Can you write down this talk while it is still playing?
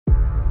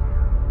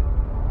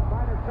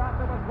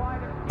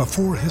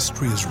Before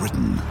history is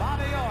written,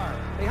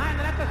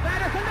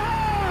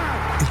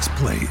 it's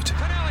played.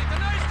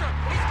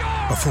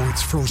 Before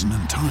it's frozen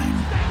in time,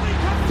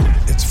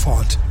 it's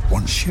fought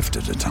one shift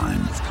at a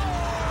time.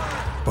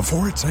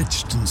 Before it's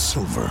etched in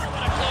silver,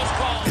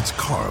 it's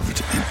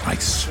carved in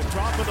ice.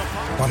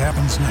 What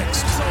happens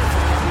next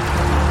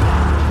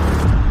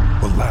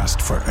will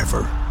last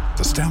forever.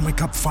 The Stanley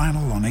Cup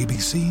Final on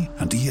ABC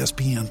and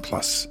ESPN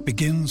Plus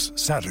begins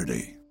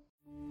Saturday.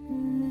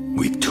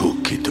 We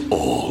took it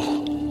all.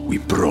 We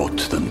brought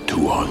them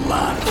to our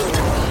land.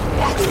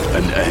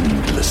 An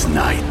endless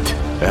night,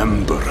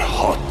 ember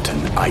hot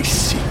and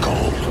icy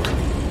cold.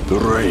 The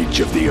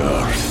rage of the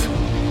earth.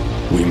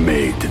 We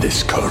made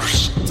this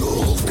curse.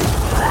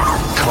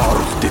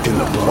 Carved it in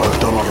the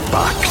blood on our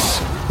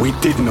backs. We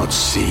did not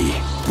see.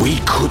 We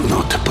could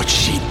not, but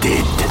she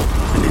did.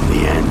 And in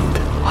the end...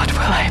 What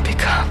will I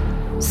become?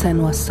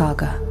 Senua's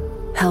Saga.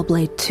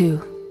 Hellblade 2.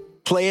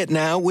 Play it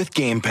now with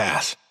Game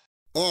Pass.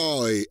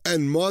 Hoy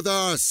en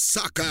Modo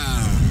Soccer.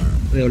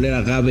 De oler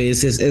agave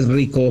es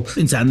rico,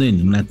 pensando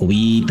en una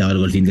cubita o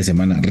algo el fin de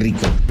semana, rico.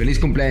 Feliz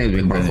cumpleaños,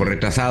 mi Juanjo,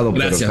 retrasado,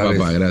 gracias, pero sabes,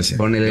 papá, gracias.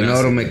 Con el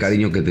enorme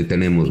cariño que te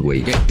tenemos,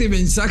 güey. Este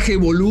mensaje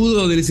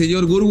boludo del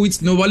señor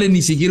Gurwitz no vale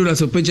ni siquiera una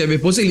sospecha de mi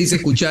esposa y le hice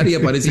escuchar y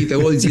apareciste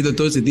vos diciendo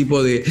todo ese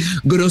tipo de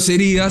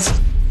groserías.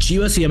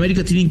 Chivas y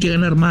América tienen que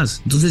ganar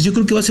más. Entonces yo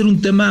creo que va a ser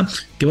un tema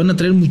que van a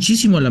traer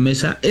muchísimo a la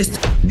mesa.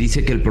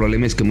 Dice que el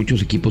problema es que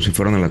muchos equipos se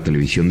fueron a la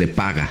televisión de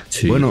paga.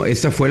 Sí. Bueno,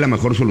 esta fue la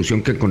mejor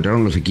solución que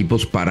encontraron los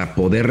equipos para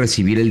poder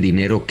recibir el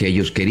dinero que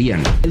ellos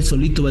querían. Él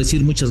solito va a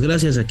decir muchas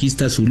gracias, aquí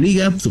está su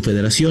liga, su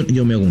federación,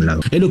 yo me hago un lado.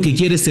 Él lo que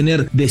quiere es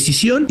tener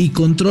decisión y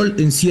control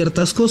en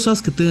ciertas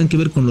cosas que tengan que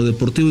ver con lo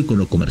deportivo y con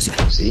lo comercial.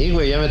 Sí,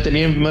 güey, ya me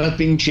tenían más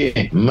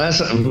pinche, más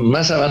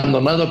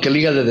abandonado que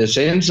liga de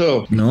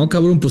descenso. No,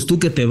 cabrón, pues tú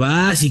que te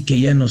vas y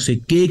que ya no sé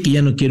qué, que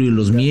ya no quiero ir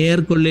los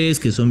miércoles,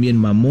 que son bien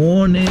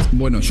mamones.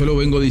 Bueno, yo lo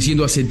vengo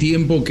diciendo hace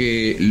tiempo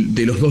que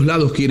de los dos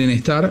lados quieren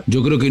estar.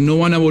 Yo creo que no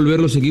van a volver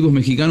los equipos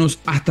mexicanos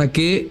hasta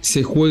que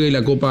se juegue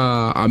la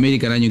Copa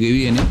América el año que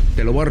viene.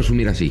 Te lo voy a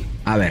resumir así.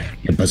 A ver,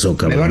 ¿qué pasó,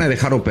 cabrón? Me van a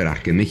dejar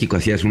operar, que en México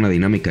hacías una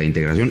dinámica de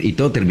integración y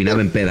todo terminaba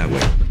en peda,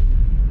 güey.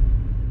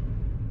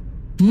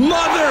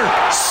 Mother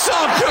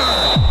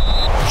Soccer.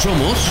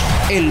 Somos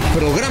el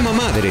programa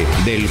madre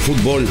del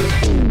fútbol.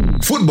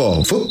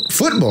 Football.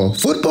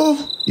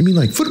 You mean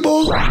like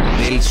football?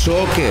 Del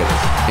soccer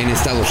en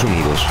Estados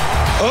Unidos.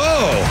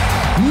 Oh,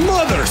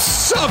 Mother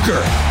Soccer.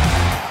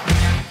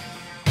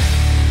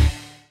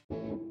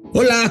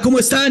 Hola, ¿cómo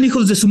están,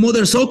 hijos de su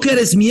Mother Soccer?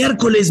 Es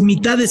miércoles,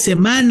 mitad de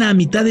semana,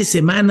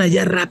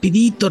 ya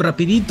rapidito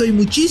y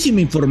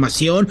muchísima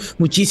información,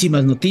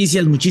 muchísimas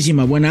noticias,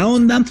 muchísima buena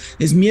onda.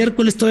 Es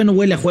miércoles, todavía no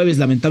huele a jueves,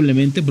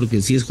 lamentablemente,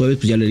 porque si es jueves,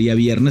 pues ya le iría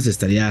viernes,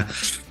 estaría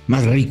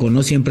más rico,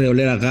 ¿no? Siempre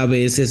oler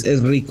agave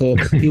es rico.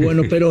 Y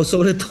bueno, pero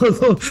sobre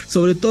todo,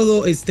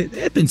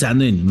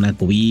 pensando en una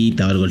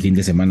cubita o algo el fin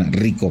de semana,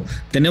 rico.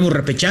 Tenemos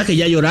repechaje,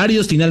 ya hay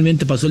horarios,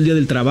 finalmente pasó el día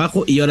del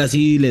trabajo y ahora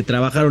sí le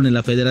trabajaron en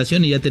la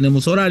federación y ya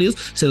tenemos horarios,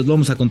 se los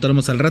vamos a contar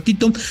más al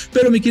ratito.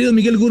 Pero mi querido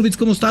Miguel Gurwitz,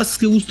 ¿cómo estás?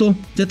 Qué gusto,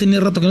 ya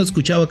tenía rato que no te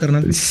escuchaba,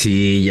 carnal.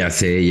 Sí, ya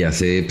sé.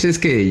 Pues es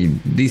que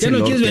dicen... Ya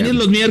no quieres venir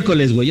los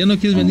miércoles, güey, No,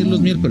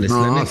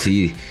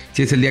 sí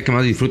es el día que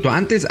más disfruto.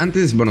 Antes,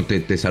 bueno,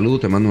 te saludo,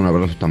 te mando un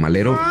abrazo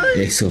tamalero.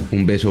 Ay, eso.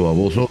 Un beso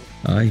baboso.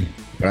 Ay.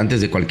 Pero antes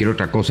de cualquier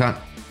otra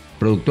cosa,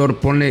 productor,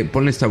 ponle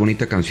esta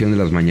bonita canción de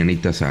las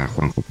mañanitas a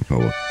Juanjo, por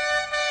favor.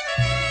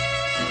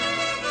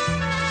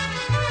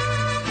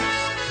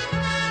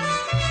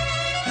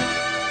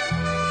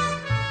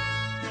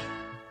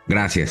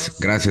 Gracias,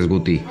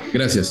 Guti.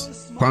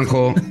 Gracias.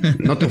 Juanjo,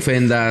 no te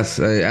ofendas,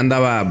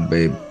 andaba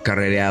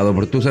carrereado,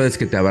 porque tú sabes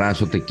que te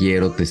abrazo, te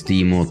quiero, te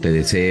estimo, te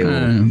deseo,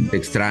 te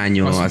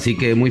extraño, así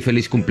que muy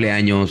feliz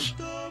cumpleaños.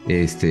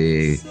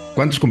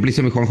 ¿Cuántos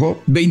cumpliste, mi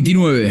Juanjo?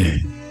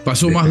 29.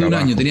 Pasó más de un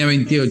año, tenía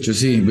 28,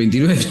 sí,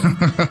 29.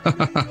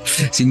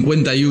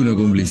 51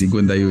 cumplí,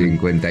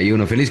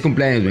 51. Feliz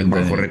cumpleaños, mi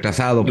Juanjo,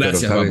 retrasado,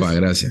 gracias, pero sabes, papá,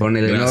 gracias. Con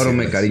el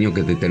enorme cariño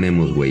que te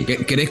tenemos, güey.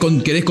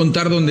 ¿Querés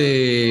contar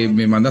dónde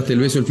me mandaste el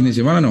beso el fin de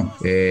semana, no?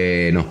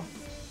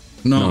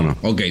 No.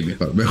 Ok,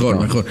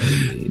 mejor.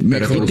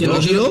 ¿Te lo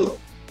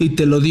dio? ¿Y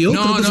te lo dio?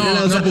 No.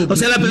 O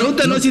sea, la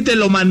pregunta no es si te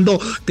lo mandó,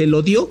 ¿te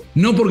lo dio?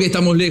 No, porque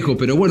estamos lejos,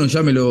 pero bueno,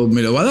 ya me lo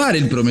va a dar,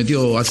 él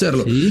prometió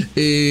hacerlo. ¿Sí?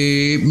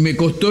 Me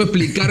costó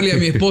explicarle a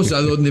mi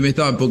esposa dónde me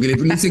estaba, porque le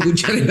hice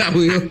escuchar el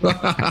audio.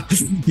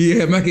 Y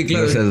además que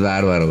claro. No seas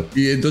bárbaro.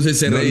 Y entonces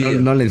se reía.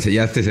 No le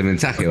enseñaste ese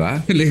mensaje,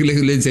 ¿va?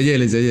 Le enseñé.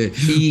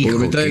 Porque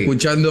me estaba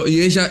escuchando.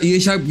 Y ella,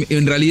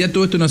 en realidad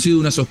todo esto no ha sido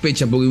una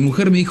sospecha, porque mi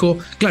mujer me dijo,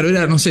 claro,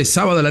 era, no sé,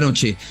 sábado a la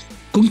noche.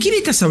 ¿Con quién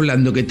estás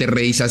hablando que te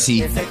reís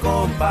así? Ese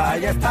compa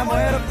ya está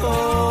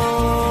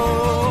muerto.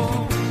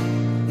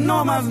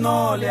 No más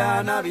no le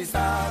han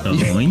avisado. Y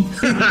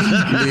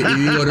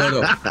digo,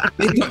 no.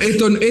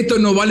 Esto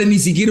no vale ni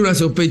siquiera una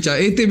sospecha.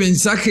 Este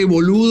mensaje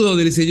boludo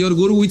del señor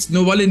Gurwitz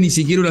no vale ni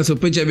siquiera una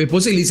sospecha de mi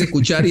esposa y le hice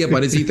escuchar y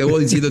apareciste vos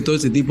diciendo todo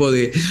ese tipo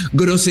de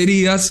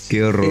groserías.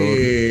 Qué horror.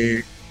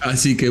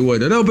 Así que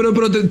bueno, no,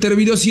 pero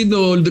terminó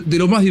siendo de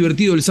lo más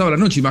divertido el sábado a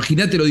la noche.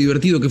 Imagínate lo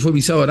divertido que fue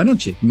mi sábado a la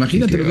noche.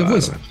 Imagínate lo que fue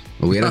eso.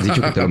 Hubieras dicho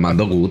que te lo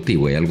mandó Guti,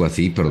 güey, algo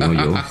así, pero no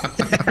yo.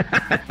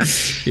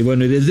 Y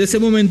bueno, y desde ese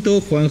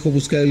momento, Juanjo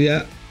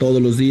Buscaglia todos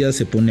los días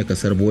se pone a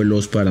cazar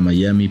vuelos para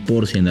Miami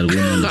por si en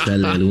alguno le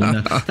sale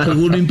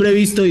algún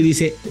imprevisto y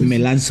dice, me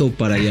lanzo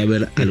para allá a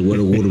ver al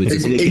güero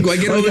Gurbitz. En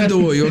cualquier momento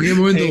voy, en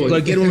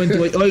cualquier momento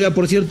voy. Oiga,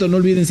 por cierto, no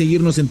olviden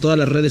seguirnos en todas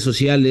las redes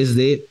sociales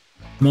de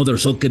Mother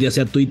Soccer, ya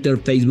sea Twitter,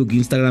 Facebook,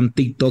 Instagram,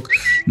 TikTok,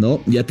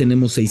 ¿no? Ya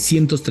tenemos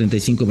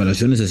 635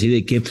 evaluaciones, así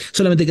de que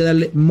solamente hay que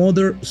darle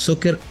Mother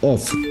Soccer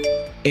Off.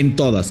 En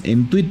todas,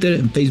 en Twitter,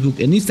 en Facebook,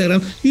 en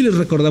Instagram, y les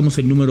recordamos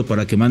el número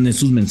para que manden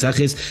sus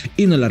mensajes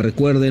y nos la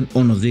recuerden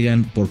o nos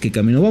digan por qué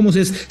camino vamos.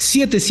 Es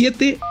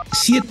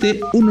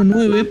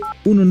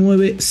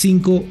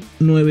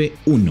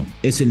 77-719-19591.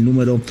 Es el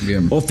número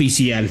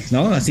oficial,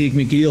 ¿no? Así que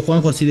mi querido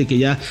Juanjo, así de que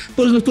ya,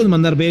 pues nos pueden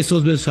mandar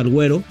besos al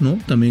güero, ¿no?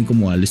 También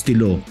como al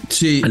estilo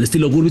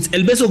Gurbitz.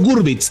 El beso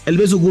Gurbitz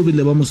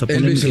le vamos a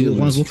poner, mi querido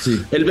Juanjo. Sí.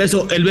 El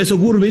beso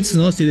Gurbitz,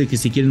 ¿no? Así de que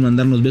si quieren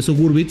mandarnos beso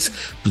Gurbitz,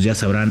 pues ya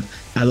sabrán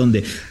a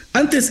dónde.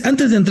 Antes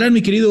de entrar,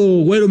 mi querido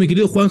güero, mi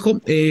querido Juanjo,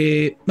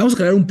 vamos a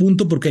aclarar un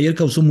punto porque ayer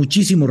causó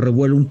muchísimo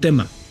revuelo un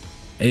tema.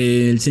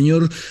 El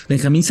señor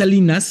Benjamín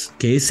Salinas,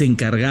 que es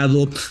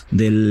encargado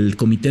del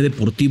Comité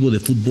Deportivo de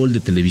Fútbol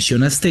de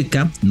Televisión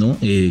Azteca, ¿no?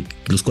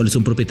 Los cuales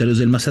son propietarios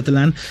del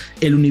Mazatlán,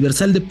 el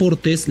Universal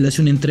Deportes le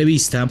hace una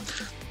entrevista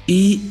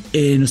y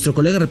nuestro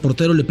colega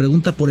reportero le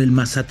pregunta por el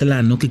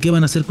Mazatlán, ¿no? Que qué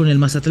van a hacer con el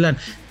Mazatlán.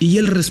 Y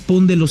él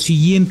responde lo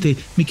siguiente.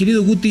 Mi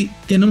querido Guti,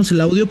 ¿tenemos el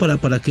audio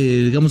para que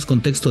digamos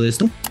contexto de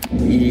esto?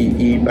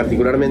 Y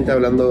particularmente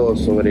hablando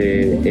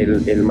sobre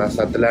el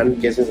Mazatlán,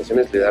 ¿qué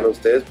sensaciones le dan a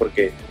ustedes?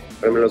 Porque,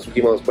 por ejemplo, en los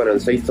últimos, en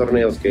 6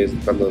 torneos, que es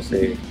cuando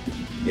se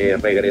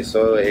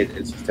regresó el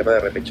sistema de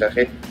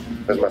repechaje,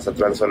 pues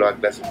Mazatlán solo ha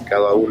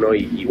clasificado a 1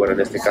 y bueno,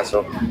 en este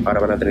caso ahora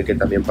van a tener que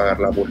también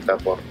pagar la multa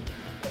por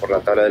la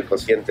tabla del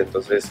cociente.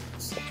 Entonces,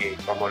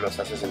 ¿cómo los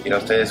hace sentir a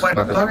ustedes?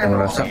 Bueno, todavía no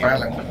vamos a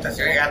pagar la multa.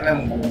 Si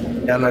ganan,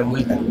 ya no hay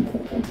multa.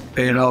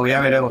 Pero ya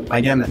veremos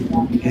mañana.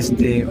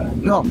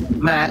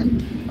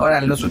 Ahora,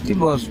 en los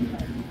últimos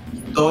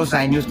 2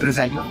 años, 3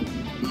 años,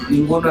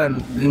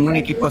 ningún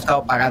equipo ha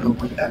estado pagando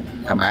multa,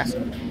 jamás.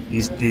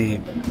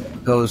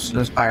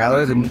 Los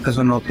pagadores de multa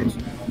son otros.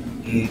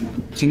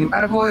 Sin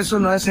embargo, eso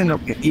no es el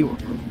objetivo.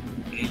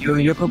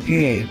 Yo creo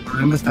que el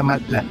problema está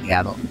mal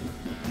planteado.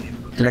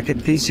 La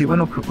gente dice,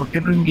 bueno, pero ¿por qué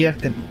no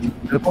invierten?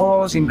 Pero ¿cómo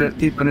vamos a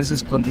invertir con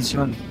esas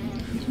condiciones?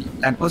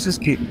 La cosa es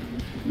que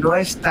no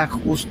está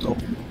justo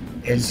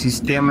el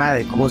sistema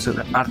de cómo se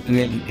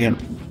reparte el dinero.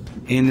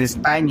 En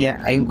España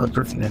hay un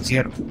control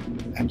financiero,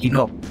 aquí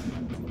no.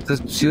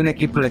 Entonces, si un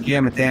equipo le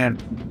quiere meter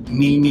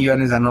 1,000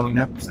 millones a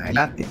nómina, pues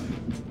adelante.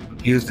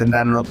 Ellos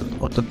tendrán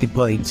otro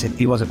tipo de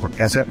incentivos de por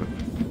qué hacerlo.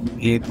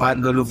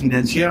 Cuando lo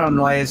financiero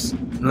no es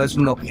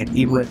un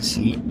objetivo en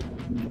sí,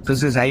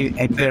 entonces hay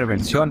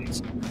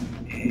perversiones.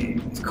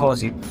 Es como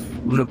si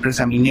una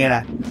empresa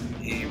minera,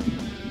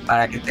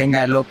 para que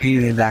tenga el OPI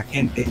de la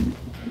gente,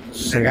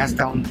 se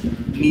gasta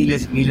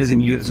miles y miles de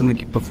millones en un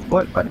equipo de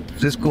fútbol.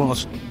 Entonces es como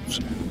su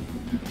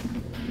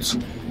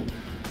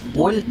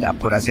vuelta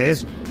por hacer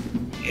eso.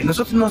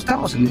 Nosotros no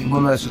estamos en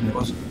ninguno de esos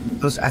negocios.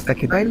 Entonces, hasta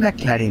que no haya una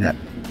claridad,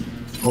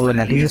 o en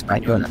la Liga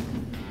Española,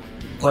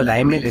 o la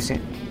MLC,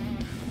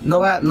 no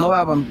va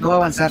a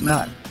avanzar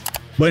nada.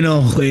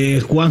 Bueno,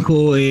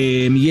 Juanjo,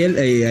 Miguel,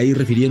 ahí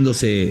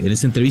refiriéndose en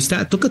esta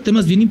entrevista, toca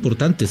temas bien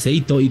importantes,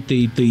 y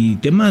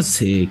temas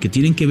que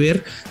tienen que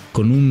ver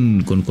con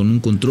un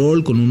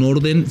control, con un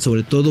orden,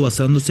 sobre todo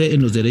basándose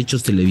en los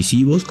derechos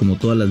televisivos, como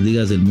todas las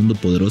ligas del mundo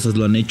poderosas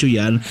lo han hecho y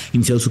han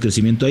iniciado su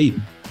crecimiento ahí.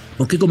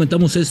 ¿Por qué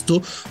comentamos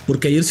esto?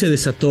 Porque ayer se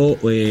desató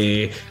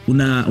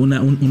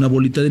una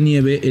bolita de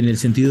nieve en el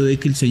sentido de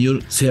que el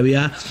señor se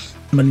había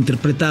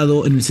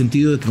malinterpretado, en el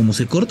sentido de que como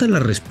se corta la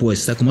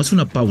respuesta, como hace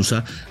una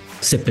pausa,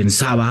 se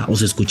pensaba o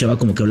se escuchaba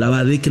como que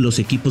hablaba de que los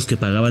equipos que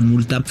pagaban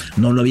multa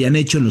no lo habían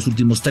hecho en los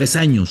últimos 3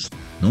 años,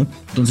 ¿no?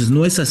 Entonces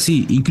no es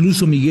así.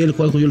 Incluso Miguel,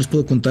 Juanjo, yo les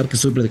puedo contar que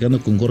estoy platicando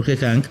con Jorge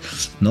Hank,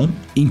 ¿no?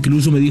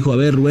 Incluso me dijo, a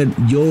ver, Rubén,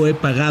 yo he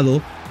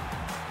pagado,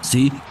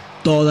 ¿sí?,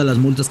 todas las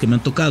multas que me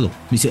han tocado.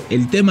 Dice,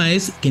 el tema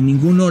es que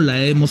ninguno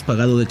la hemos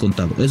pagado de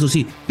contado, eso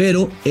sí,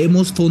 pero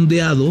hemos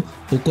fondeado,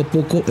 poco a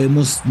poco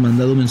hemos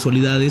mandado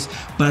mensualidades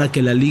para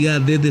que la liga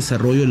de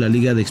desarrollo, la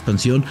liga de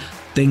expansión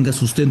tenga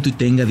sustento y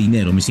tenga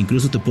dinero.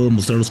 Incluso te puedo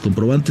mostrar los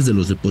comprobantes de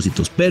los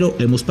depósitos, pero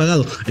hemos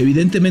pagado.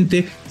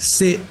 Evidentemente,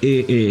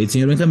 el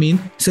señor Benjamín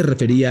se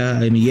refería,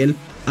 a Miguel,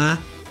 a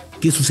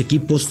que sus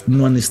equipos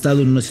no han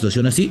estado en una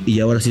situación así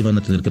y ahora sí van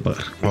a tener que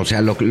pagar. O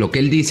sea, lo que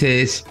él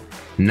dice es,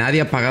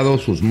 nadie ha pagado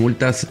sus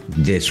multas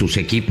de sus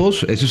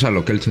equipos. Eso es a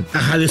lo que él se...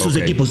 Ajá, de sus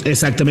equipos,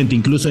 exactamente.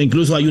 Incluso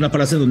hay una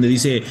frase donde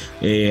dice,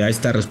 a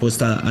esta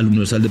respuesta al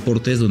Universal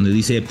Deportes, donde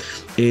dice,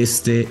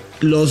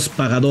 los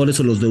pagadores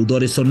o los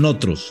deudores son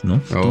otros,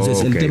 ¿no?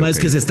 Entonces, el tema es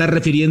que se está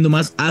refiriendo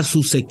más a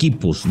sus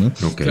equipos, ¿no?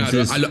 Claro,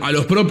 entonces, a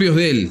los propios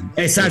de él.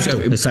 Exacto.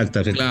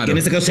 Claro. Que en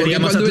este caso sería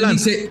Mazatlán.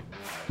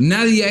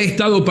 nadie ha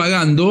estado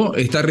pagando,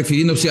 está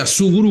refiriéndose a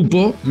su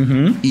grupo,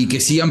 y que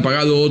sí han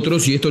pagado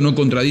otros, y esto no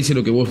contradice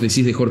lo que vos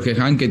decís de Jorge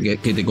Han, que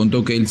te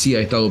contó que él sí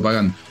ha estado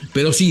pagando.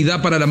 Pero sí,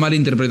 da para la mala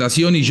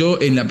interpretación, y yo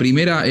en la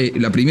primera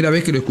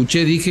vez que lo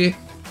escuché dije,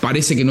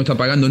 parece que no está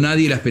pagando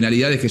nadie las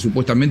penalidades que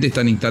supuestamente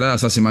están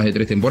instaladas hace más de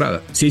 3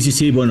 temporadas.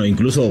 Sí, bueno,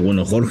 incluso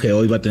Jorge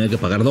hoy va a tener que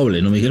pagar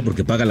doble, ¿no, Miguel?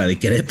 Porque paga la de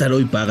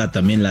Querétaro y paga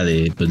también la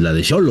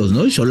de Xolos,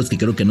 ¿no? Xolos, que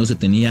creo que no se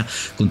tenía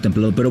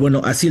contemplado. Pero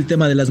bueno, así el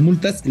tema de las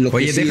multas.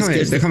 Oye,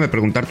 déjame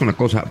preguntarte una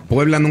cosa.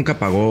 Puebla nunca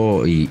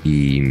pagó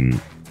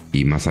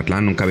y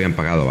Mazatlán nunca habían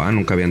pagado, ¿va?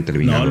 Nunca habían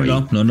terminado.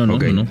 No.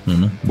 Okay. No.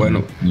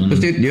 Bueno, yo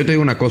te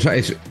digo una cosa,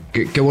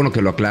 qué bueno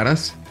que lo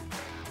aclaras.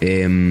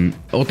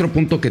 Otro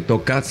punto que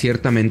toca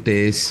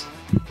ciertamente es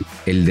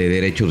el de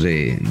derechos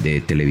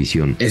de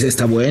televisión. Ese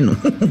está bueno.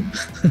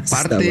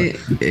 Parte,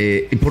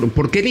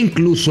 porque él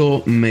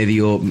incluso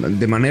medio,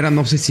 de manera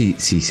no sé si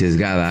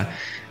sesgada,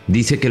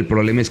 dice que el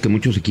problema es que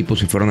muchos equipos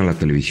se fueron a la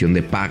televisión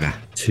de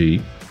paga.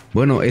 Sí.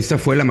 Bueno, esta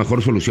fue la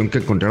mejor solución que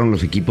encontraron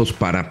los equipos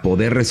para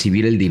poder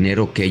recibir el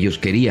dinero que ellos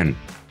querían,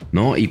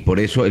 ¿no? Y por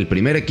eso el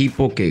primer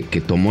equipo que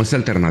tomó esta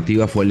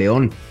alternativa fue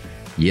León,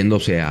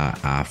 yéndose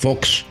a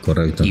Fox.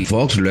 Correcto. Y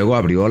Fox luego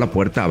abrió la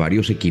puerta a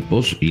varios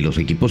equipos y los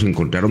equipos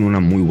encontraron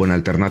una muy buena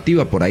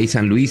alternativa. Por ahí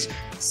San Luis,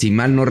 si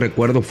mal no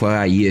recuerdo, fue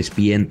a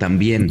ESPN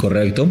también.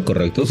 Correcto.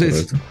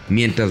 Entonces,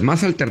 mientras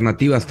más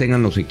alternativas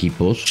tengan los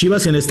equipos...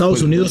 Chivas en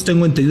Estados Unidos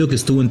tengo entendido que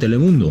estuvo en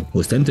Telemundo, o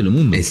está en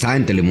Telemundo. Está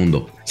en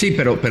Telemundo. Sí,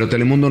 pero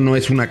Telemundo no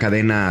es una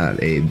cadena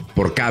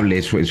por cable,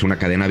 es una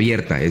cadena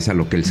abierta, es a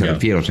lo que él se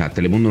refiere. O sea,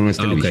 Telemundo no es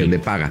televisión de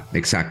paga.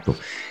 Exacto.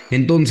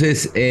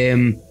 Entonces...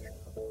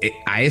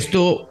 a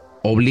esto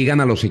obligan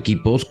a los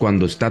equipos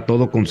cuando está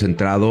todo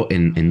concentrado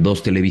en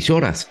 2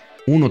 televisoras.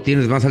 Uno,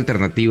 tienes más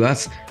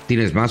alternativas,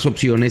 tienes más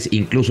opciones,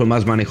 incluso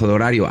más manejo de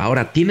horario.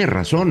 Ahora, tiene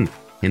razón,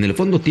 en el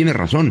fondo tiene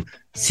razón.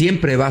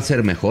 Siempre va a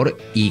ser mejor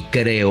y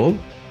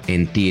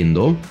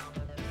entiendo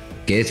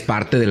que es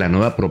parte de la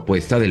nueva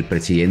propuesta del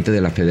presidente de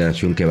la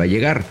federación que va a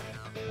llegar.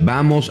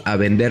 Vamos a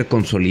vender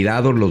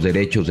consolidados los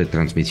derechos de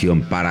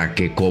transmisión para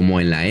que, como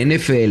en la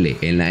NFL,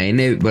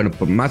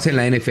 más en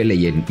la NFL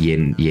y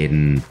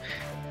en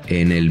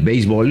el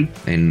béisbol,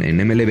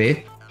 en MLB,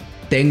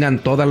 tengan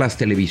todas las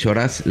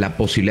televisoras la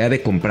posibilidad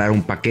de comprar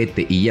un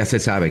paquete. Y ya se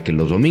sabe que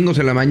los domingos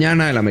en la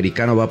mañana el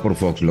americano va por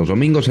Fox, los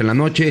domingos en la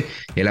noche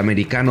el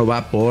americano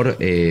va por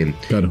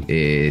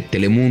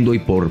Telemundo y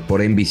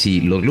por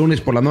NBC, los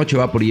lunes por la noche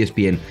va por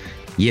ESPN.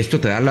 Y esto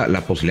te da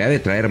la posibilidad de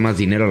traer más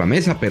dinero a la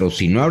mesa, pero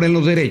si no abren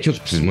los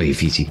derechos, pues es muy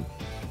difícil.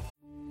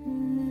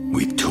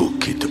 We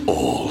took it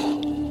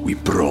all. We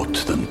brought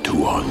them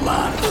to our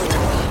land.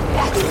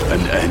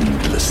 An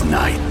endless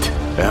night,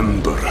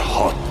 ember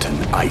hot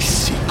and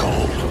icy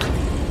cold.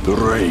 The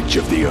rage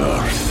of the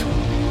earth.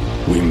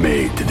 We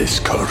made this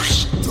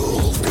curse.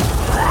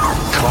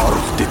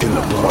 Carved it in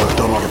the blood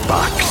on our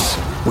backs.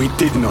 We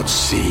did not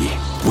see.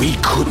 We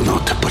could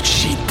not, but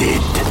she did.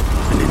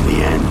 And in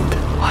the end...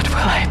 What will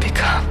I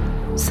become?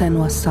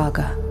 Senua's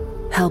Saga.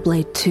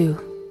 Hellblade 2.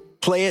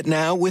 Play it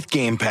now with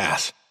Game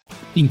Pass.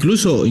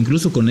 Incluso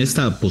con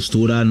esta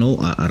postura, ¿no?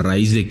 A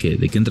raíz de que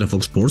entra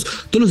Fox Sports,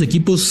 todos los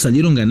equipos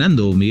salieron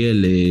ganando,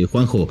 Miguel,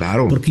 Juanjo.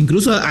 Claro. Porque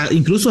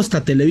incluso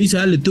hasta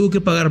Televisa le tuvo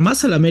que pagar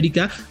más al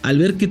América al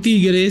ver que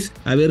Tigres,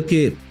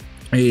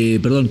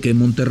 que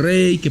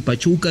Monterrey, que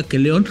Pachuca, que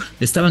León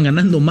estaban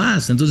ganando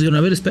más. Entonces dijeron,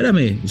 a ver,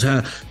 espérame, o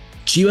sea,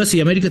 Chivas y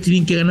América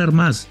tienen que ganar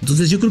más.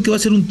 Entonces yo creo que va a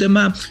ser un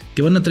tema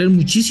que van a traer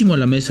muchísimo a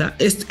la mesa.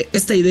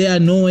 Esta idea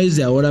no es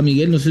de ahora,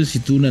 Miguel. No sé si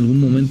tú en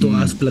algún momento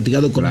has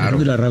platicado con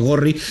Alejandro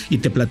Larragorri y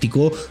te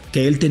platicó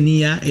que él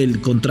tenía el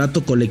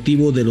contrato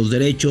colectivo de los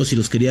derechos y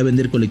los quería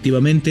vender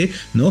colectivamente,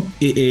 ¿no?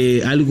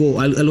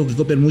 Algo que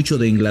copian mucho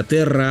de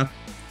Inglaterra,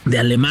 de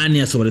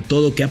Alemania sobre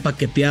todo, que ha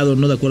paqueteado,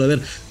 ¿no? De acuerdo, a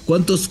ver,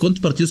 ¿cuántos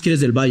partidos quieres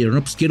del Bayern?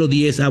 No, pues quiero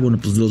 10.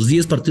 Pues los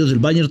 10 partidos del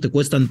Bayern te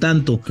cuestan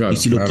tanto. Claro, y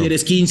si lo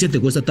quieres 15, te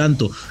cuesta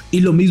tanto.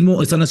 Y lo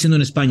mismo están haciendo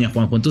en España,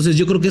 Juanjo. Entonces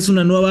yo creo que es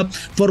una nueva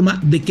forma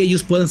de que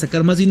ellos puedan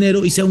sacar más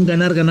dinero y sea un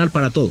ganar-ganar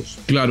para todos.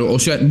 Claro, o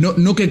sea,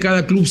 no que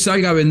cada club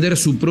salga a vender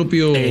sus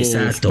propios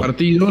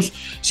partidos,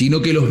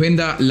 sino que los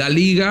venda la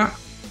liga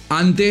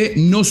ante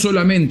no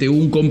solamente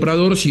un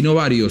comprador, sino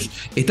varios.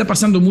 Está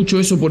pasando mucho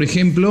eso, por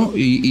ejemplo,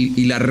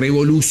 y la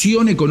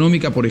revolución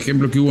económica, por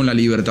ejemplo, que hubo en la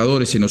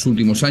Libertadores en los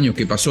últimos años,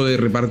 que pasó de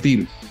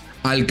repartir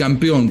al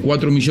campeón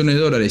 $4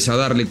 millones a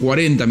darle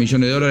 $40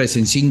 millones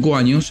en 5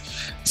 años,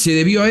 se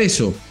debió a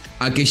eso,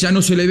 a que ya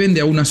no se le vende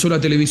a una sola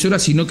televisora,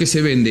 sino que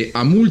se vende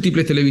a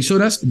múltiples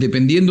televisoras,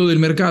 dependiendo del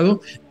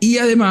mercado, y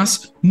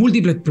además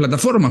múltiples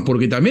plataformas,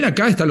 porque también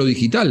acá está lo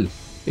digital.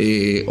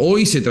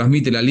 Hoy se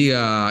transmite la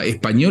Liga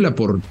Española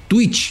por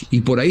Twitch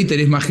y por ahí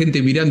tenés más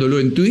gente mirándolo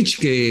en Twitch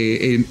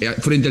que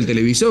frente al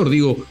televisor.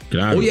 Digo,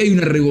 claro. Hoy hay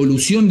una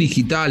revolución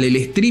digital, el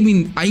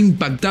streaming ha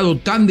impactado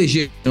tan de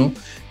lleno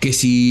que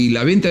si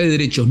la venta de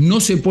derechos no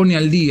se pone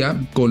al día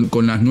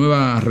con las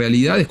nuevas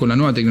realidades, con la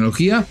nueva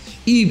tecnología,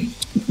 y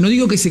no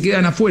digo que se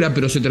quedan afuera,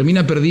 pero se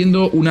termina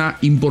perdiendo una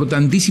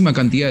importantísima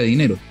cantidad de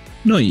dinero.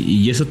 No,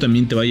 y eso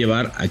también te va a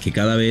llevar a que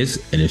cada vez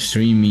el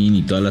streaming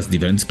y todas las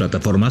diferentes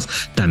plataformas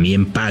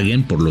también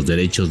paguen por los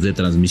derechos de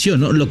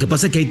transmisión, ¿no? Lo que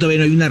pasa es que ahí todavía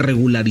no hay una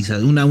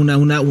regularización,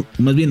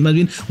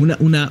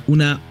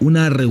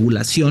 una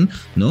regulación,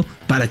 ¿no?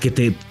 Para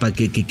que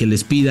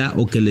les pida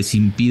o que les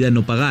impida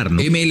no pagar,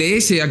 ¿no?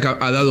 MLS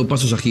ha dado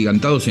pasos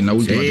agigantados en la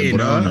última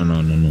temporada. No.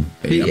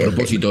 A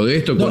propósito de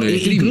esto, con el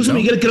streaming, incluso, ¿no?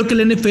 Miguel, creo que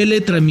la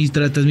NFL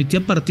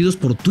transmitía partidos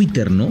por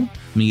Twitter, ¿no?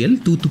 Miguel,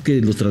 tú que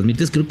los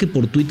transmites, creo que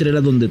por Twitter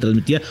era donde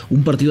transmitía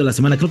un partido a la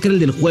semana, creo que era el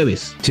del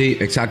jueves. Sí,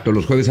 exacto,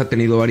 los jueves ha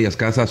tenido varias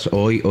casas,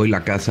 hoy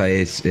la casa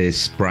es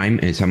Prime,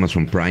 es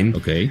Amazon Prime.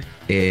 Ok.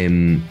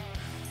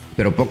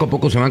 Pero poco a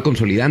poco se van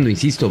consolidando,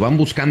 insisto, van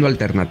buscando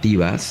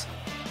alternativas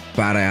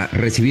para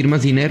recibir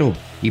más dinero.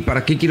 ¿Y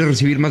para qué quiere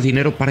recibir más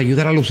dinero? Para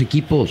ayudar a los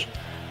equipos,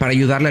 para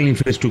ayudarle a la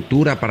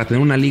infraestructura, para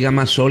tener una liga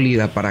más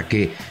sólida, para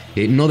que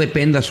no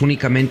dependas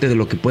únicamente de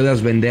lo que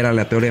puedas vender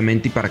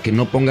aleatoriamente y para que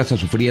no pongas a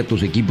sufrir a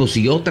tus equipos,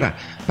 y otra,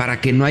 para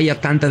que no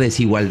haya tanta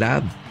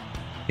desigualdad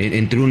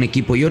entre un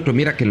equipo y otro.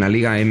 Mira que en la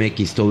Liga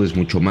MX todo es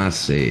mucho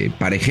más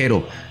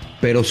parejero,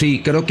 pero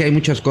sí, creo que hay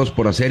muchas cosas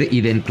por hacer,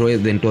 y dentro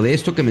de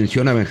esto que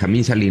menciona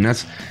Benjamín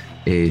Salinas,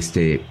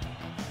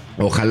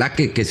 ojalá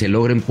que se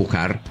logre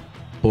empujar,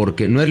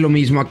 porque no es lo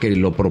mismo a que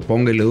lo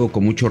proponga, y luego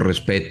con mucho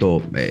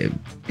respeto,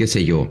 qué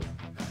sé yo,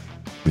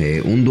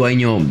 un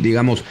dueño,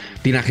 digamos,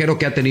 tinajero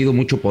que ha tenido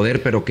mucho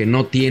poder, pero que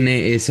no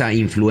tiene esa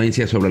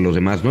influencia sobre los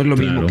demás. No es lo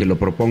mismo que lo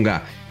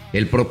proponga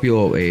el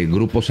propio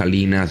Grupo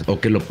Salinas, o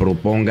que lo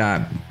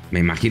proponga,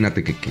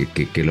 imagínate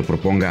que lo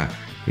proponga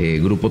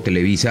Grupo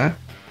Televisa,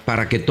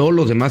 para que todos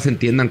los demás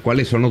entiendan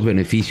cuáles son los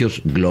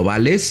beneficios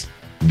globales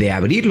de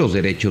abrir los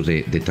derechos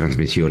de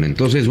transmisión.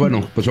 Entonces,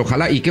 bueno, pues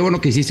ojalá, y qué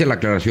bueno que hiciste la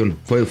aclaración,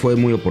 fue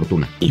muy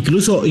oportuna.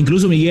 Incluso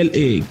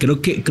Miguel,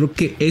 creo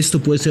que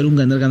esto puede ser un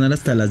ganar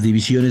hasta las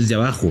divisiones de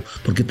abajo,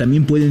 porque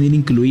también pueden ir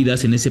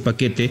incluidas en ese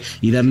paquete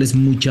y darles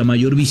mucha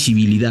mayor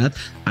visibilidad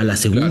a la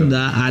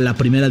segunda, a la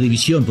primera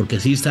división, porque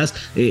así estás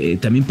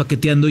también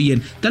paqueteando,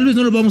 y tal vez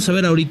no lo vamos a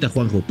ver ahorita,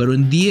 Juanjo, pero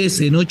en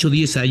 8,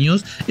 10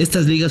 años,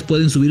 estas ligas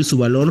pueden subir su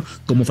valor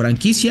como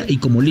franquicia y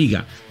como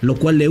liga, lo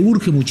cual le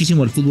urge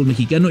muchísimo al fútbol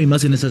mexicano, y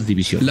más en esas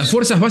divisiones. ¿Las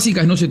fuerzas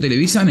básicas no se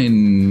televisan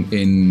en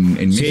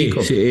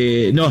México?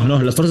 Sí,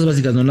 no, las fuerzas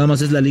básicas no, nada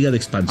más es la liga de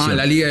expansión.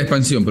 La liga de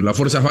expansión, pero las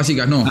fuerzas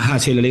básicas no. Ajá,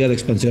 sí, la liga de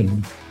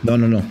expansión.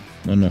 No.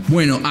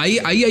 Bueno, ahí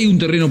hay un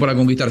terreno para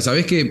conquistar.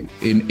 ¿Sabés que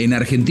en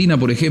Argentina,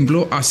 por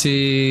ejemplo,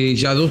 hace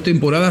ya 2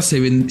 temporadas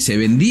se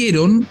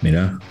vendieron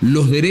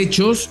los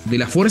derechos de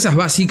las fuerzas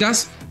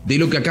básicas de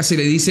lo que acá se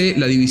le dice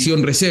la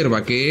división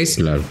reserva, que es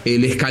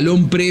el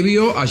escalón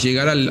previo a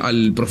llegar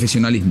al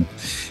profesionalismo?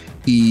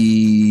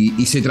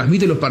 Y se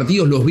transmiten los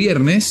partidos los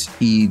viernes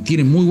y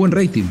tienen muy buen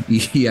rating,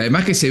 y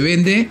además que se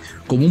vende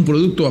como un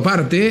producto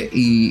aparte,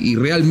 y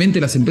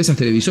realmente las empresas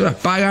televisoras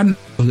pagan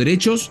los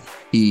derechos,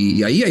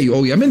 y ahí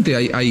obviamente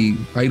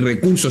hay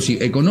recursos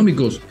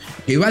económicos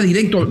que va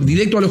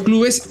directo a los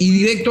clubes y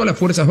directo a las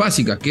fuerzas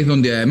básicas, que es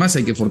donde además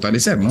hay que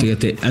fortalecer, ¿no?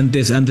 Fíjate,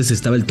 antes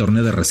estaba el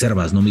torneo de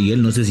reservas, ¿no,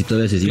 Miguel? No sé si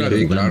todavía se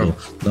sigue jugando,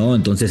 ¿no?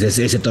 Entonces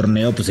ese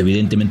torneo, pues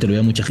evidentemente lo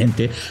veía mucha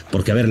gente,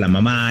 porque a ver, la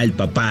mamá, el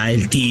papá,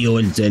 el tío,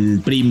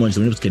 el primo, el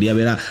sobrino, pues quería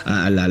ver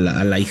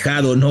al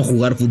ahijado, ¿no?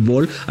 Jugar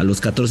fútbol a los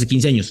 14,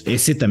 15 años.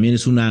 Ese también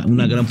es una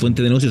gran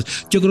fuente de negocios.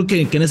 Yo creo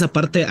que en esa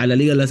parte a la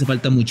liga le hace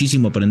falta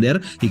muchísimo aprender,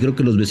 y creo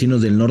que los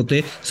vecinos del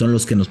norte son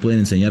los que nos pueden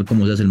enseñar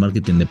cómo se hace el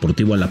marketing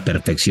deportivo a la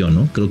perfección,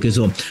 ¿no? Creo que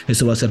eso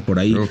va a ser por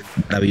ahí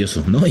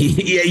maravilloso, ¿no?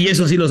 Y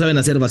eso sí lo saben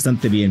hacer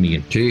bastante bien,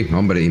 Miguel. Sí,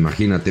 hombre,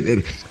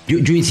 imagínate.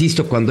 Yo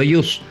insisto, cuando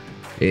ellos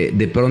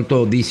de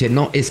pronto dicen,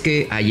 no, es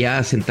que allá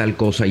hacen tal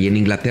cosa y en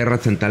Inglaterra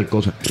hacen tal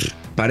cosa,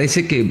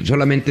 parece que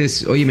solamente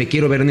es, oye, me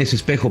quiero ver en ese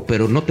espejo,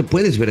 pero no te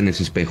puedes ver en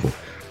ese espejo,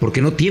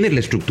 porque no tienes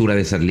la estructura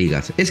de esas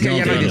ligas. Es que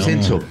allá no hay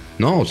descenso,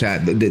 ¿no? O sea,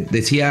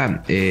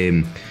 decía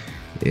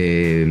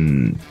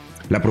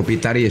la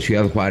propietaria de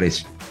Ciudad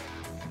Juárez,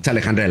 es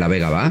Alejandra de la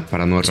Vega, ¿va?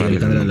 Para no errar. Sí,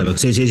 Alejandra de la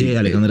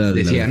Vega.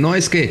 Decía, no,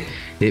 es que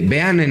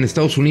vean, en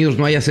Estados Unidos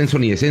no hay ascenso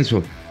ni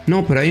descenso.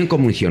 No, pero hay un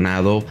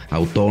comisionado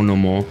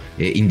autónomo,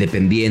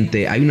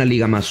 independiente, hay una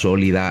liga más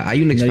sólida,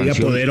 hay una expansión. Una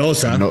liga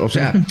poderosa. No, o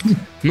sea,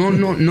 no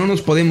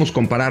nos podemos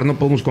comparar, no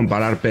podemos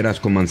comparar peras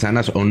con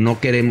manzanas, o no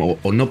queremos,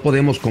 o no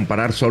podemos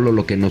comparar solo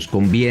lo que nos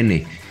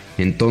conviene.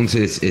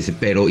 Entonces,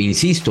 pero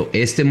insisto,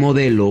 este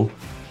modelo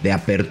de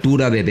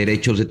apertura de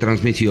derechos de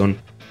transmisión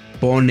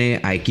pone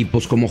a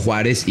equipos como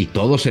Juárez, y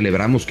todos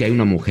celebramos que hay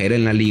una mujer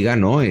en la liga,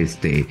 ¿no?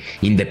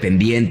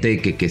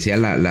 Independiente, que sea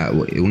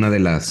una de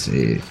las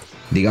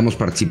digamos,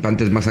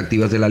 participantes más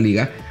activas de la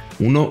liga.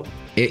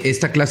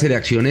 Esta clase de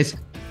acciones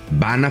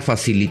van a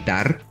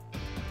facilitar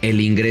el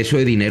ingreso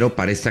de dinero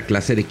para esta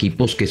clase de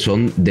equipos que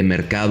son de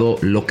mercado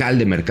local,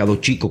 de mercado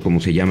chico, como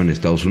se llama en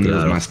Estados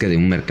Unidos, más que de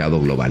un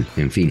mercado global.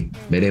 En fin,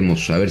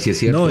 veremos, a ver si es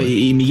cierto. No,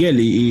 y Miguel,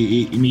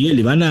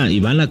 y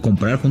van a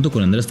comprar junto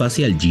con Andrés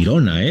Fassi al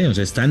Girona, o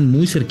sea, están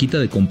muy cerquita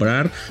de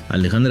comprar a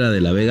Alejandra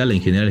de la Vega, la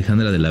ingeniera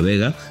Alejandra de la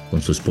Vega,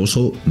 con su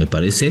esposo, me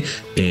parece,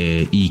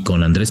 y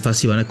con Andrés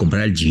Fassi van a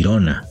comprar al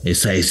Girona.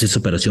 Esa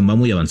operación va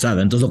muy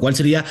avanzada. Entonces, lo cual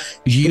sería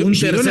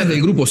Girona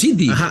del Grupo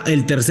City. Ajá,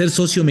 el tercer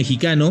socio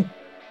mexicano.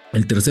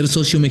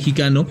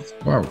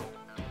 Wow.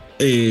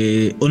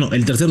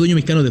 El tercer dueño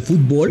mexicano de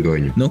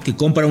fútbol, ¿no? Que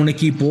compra un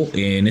equipo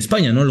en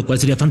España, ¿no? Lo cual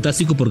sería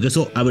fantástico porque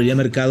eso abriría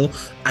mercado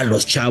a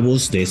los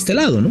chavos de este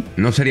lado, ¿no?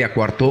 ¿No sería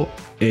cuarto?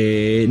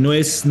 No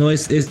es,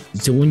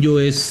 según yo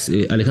es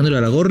Alejandro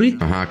Aragorri.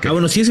 Ajá.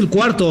 Bueno, sí es el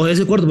cuarto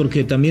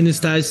porque también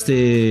está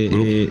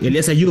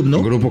Elías Ayub,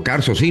 ¿no? Grupo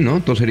Carso, sí, ¿no?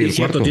 Entonces sería el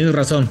cierto, cuarto. Tienes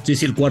razón. Sí,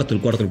 el cuarto,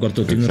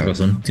 tienes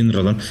razón.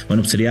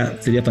 Bueno, pues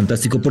sería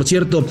fantástico. Por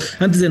cierto,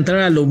 antes de entrar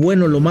a lo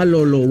bueno, lo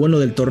malo, lo bueno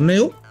del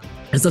torneo,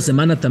 esta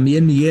semana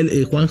también,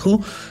 Miguel,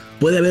 Juanjo,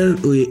 puede haber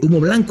humo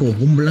blanco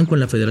en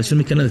la Federación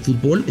Mexicana de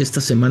Fútbol.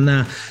 Esta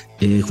semana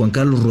Juan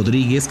Carlos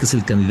Rodríguez, que es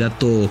el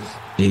candidato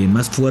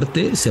más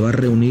fuerte, se va a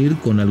reunir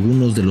con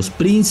algunos de los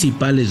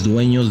principales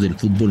dueños del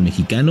fútbol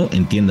mexicano,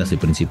 entiéndase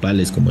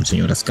principales como el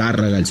señor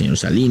Azcárraga, el señor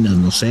Salinas,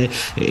 no sé,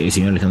 el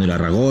señor Alejandro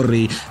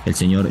Aragorri, el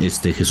señor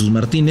Jesús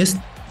Martínez,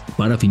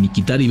 para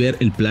finiquitar y ver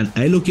el plan.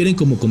 A él lo quieren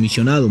como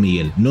comisionado,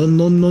 Miguel,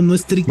 no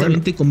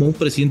estrictamente como un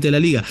presidente de la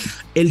liga.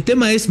 El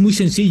tema es muy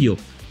sencillo: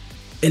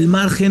 el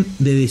margen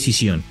de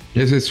decisión.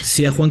 Es eso.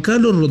 Si a Juan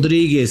Carlos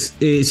Rodríguez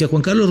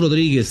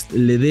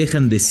le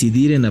dejan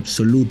decidir en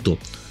absoluto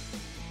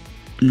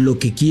lo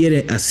que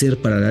quiere hacer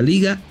para la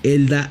liga,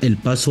 él da el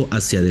paso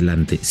hacia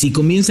adelante. Si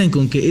comienzan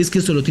con que es que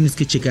esto lo tienes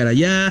que checar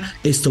allá,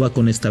 esto va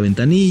con esta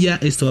ventanilla,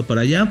 esto va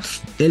para allá,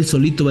 él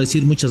solito va a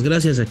decir muchas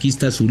gracias, aquí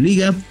está su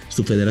liga,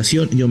 su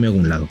federación, yo me hago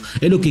un lado.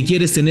 Él lo que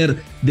quiere es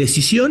tener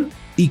decisión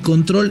y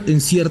control en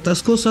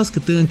ciertas cosas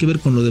que tengan que ver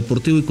con lo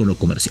deportivo y con lo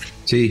comercial.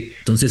 Sí.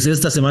 Entonces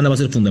esta semana va a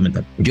ser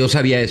fundamental. Yo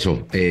sabía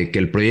eso, que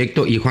el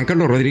proyecto, y Juan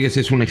Carlos Rodríguez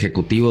es un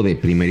ejecutivo de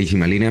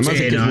primerísima línea, además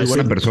de que es muy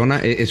buena persona,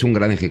 es un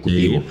gran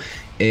ejecutivo.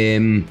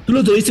 Sí. ¿Tú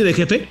lo tuviste de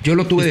jefe? Yo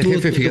lo tuve de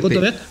jefe,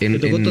 fíjate. ¿Te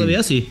tocó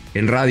todavía? Sí.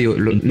 En radio,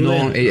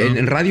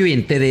 en radio y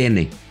en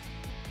TDN.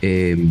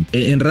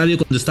 En radio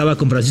cuando estaba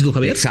con Francisco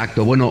Javier.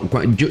 Exacto, bueno,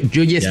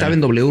 yo ya estaba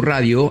en W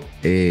Radio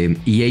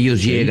y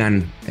ellos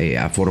llegan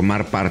a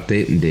formar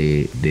parte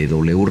de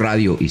W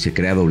Radio y se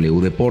crea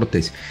W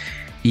Deportes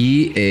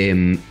y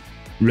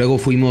luego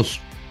fuimos,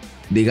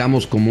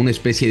 digamos, como una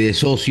especie de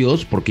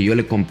socios porque yo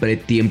le compré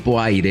tiempo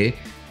aire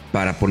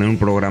para poner un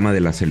programa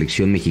de la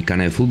selección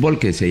mexicana de fútbol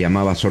que se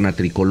llamaba Zona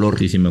Tricolor.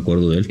 Sí, me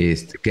acuerdo de él.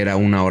 Que era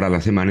 1 hora a la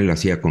semana y lo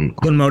hacía con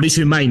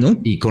Mauricio Imay, ¿no?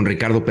 Y con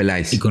Ricardo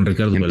Peláez.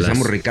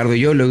 Empezamos Ricardo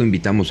y yo, luego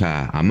invitamos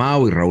a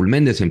Mau y Raúl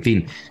Méndez, en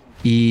fin.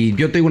 Y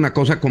yo te digo una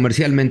cosa,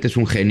 comercialmente es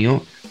un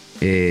genio.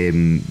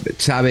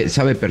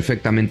 Sabe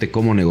perfectamente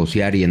cómo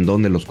negociar y en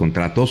dónde los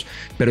contratos,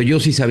 pero yo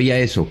sí sabía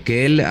eso,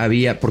 que él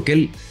había,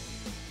 porque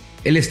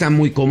él está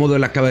muy cómodo,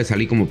 él acaba de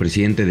salir como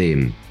presidente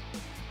de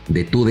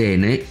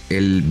TUDN,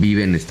 él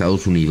vive en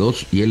Estados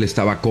Unidos y él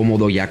estaba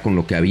cómodo ya con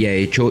lo que había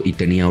hecho y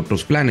tenía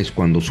otros planes.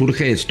 Cuando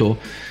surge esto,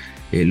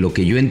 lo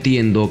que yo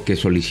entiendo que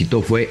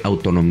solicitó fue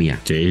autonomía,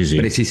 sí.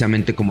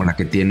 Precisamente como la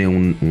que tiene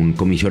un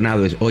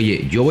comisionado, es,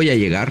 oye, yo voy a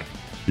llegar,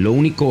 lo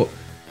único,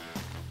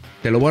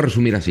 te lo voy a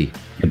resumir así.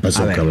 ¿Qué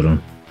pasó,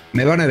 cabrón?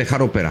 Me van a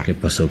dejar operar. ¿Qué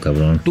pasó,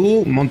 cabrón?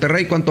 Tú,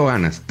 Monterrey, ¿cuánto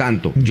ganas?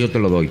 Tanto, yo te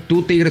lo doy.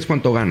 Tú, Tigres,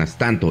 ¿cuánto ganas?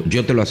 Tanto,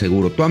 yo te lo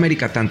aseguro. Tú,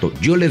 América, tanto.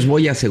 Yo les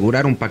voy a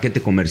asegurar un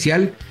paquete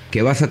comercial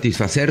que va a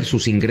satisfacer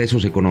sus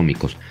ingresos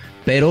económicos.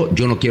 Pero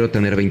yo no quiero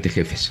tener 20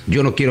 jefes.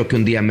 Yo no quiero que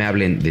un día me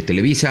hablen de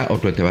Televisa,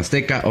 otro de TV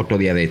Azteca, otro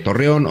día de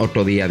Torreón,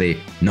 otro día de...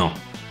 No.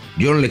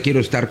 Yo no le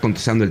quiero estar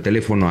contestando el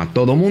teléfono a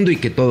todo mundo y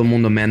que todo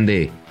mundo me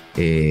ande,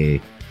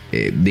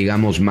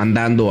 digamos,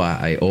 mandando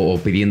o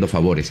pidiendo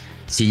favores.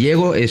 Si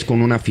llego es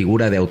con una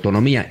figura de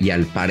autonomía y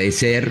al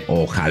parecer,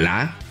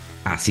 ojalá,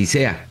 así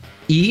sea.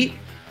 Y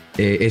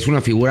es una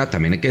figura,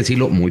 también hay que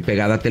decirlo, muy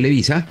pegada a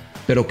Televisa,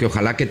 pero que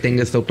ojalá que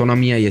tenga esta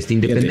autonomía y esta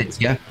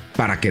independencia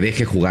para que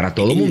deje jugar a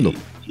todo mundo.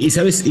 Y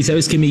sabes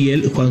que,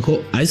 Miguel,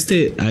 Juanjo, a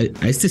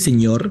este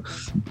señor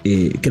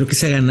creo que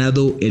se ha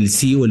ganado el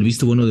sí o el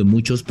visto bueno de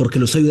muchos porque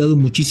los ha ayudado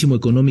muchísimo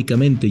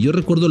económicamente. Yo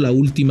recuerdo la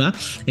última,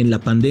 en la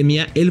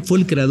pandemia, él fue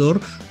el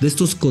creador de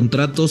estos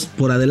contratos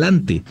por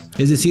adelante.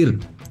 Es decir,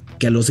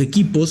 que a los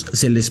equipos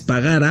se les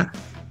pagara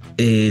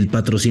el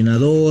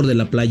patrocinador de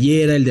la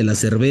playera, el de la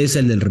cerveza,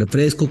 el del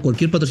refresco,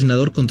 cualquier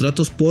patrocinador,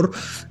 contratos por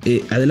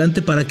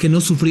adelante para que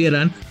no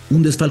sufrieran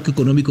un desfalco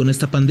económico en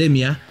esta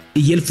pandemia.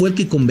 Y él fue el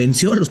que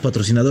convenció a los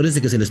patrocinadores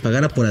de que se les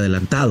pagara por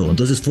adelantado.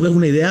 Entonces fue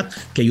una idea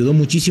que ayudó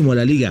muchísimo a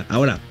la liga.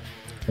 Ahora,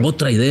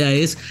 otra idea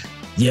es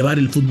llevar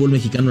el fútbol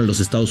mexicano a los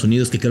Estados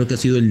Unidos, que creo que ha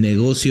sido el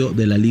negocio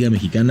de la Liga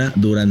Mexicana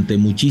durante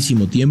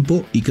muchísimo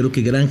tiempo, y creo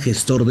que gran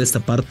gestor de esta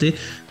parte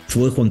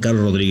fue Juan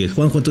Carlos Rodríguez.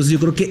 Juanjo, entonces yo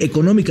creo que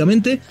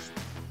económicamente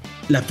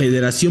la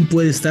federación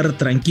puede estar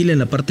tranquila en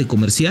la parte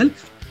comercial,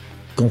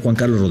 con Juan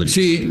Carlos Rodríguez.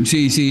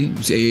 Sí.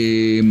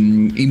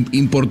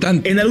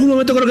 Importante. En algún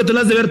momento creo que te lo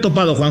has de haber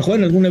topado, Juanjo,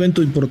 en algún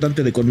evento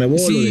importante de Conmebol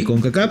o de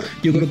CONCACAF.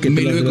 Yo creo que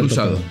me lo he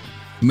cruzado.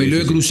 Me lo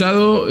he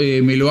cruzado,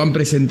 me lo han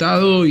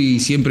presentado y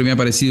siempre me ha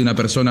parecido una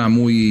persona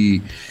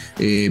muy,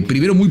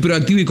 primero muy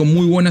proactiva y con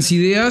muy buenas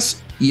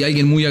ideas y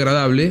alguien muy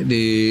agradable,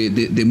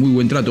 de muy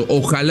buen trato.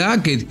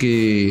 Ojalá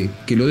que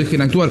lo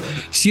dejen actuar.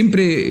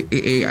 Siempre,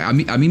 a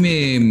mí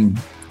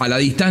a la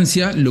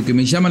distancia, lo que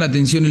me llama la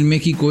atención en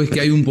México es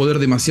que hay un poder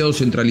demasiado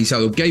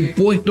centralizado, que hay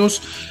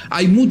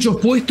muchos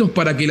puestos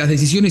para que las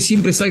decisiones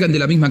siempre salgan de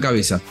la misma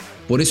cabeza.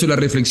 Por eso la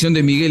reflexión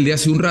de Miguel de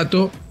hace un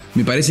rato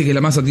me parece que es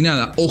la más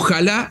atinada.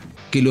 Ojalá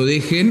que lo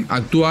dejen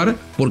actuar,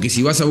 porque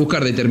si vas a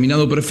buscar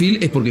determinado perfil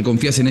es porque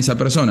confías en esa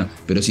persona,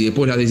 pero si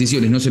después las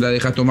decisiones no se las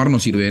dejas tomar no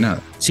sirve de nada.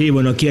 Sí,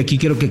 bueno, aquí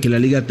creo que la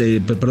liga,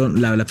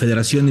 la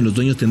federación y los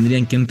dueños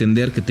tendrían que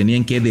entender que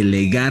tenían que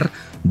delegar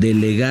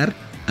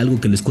algo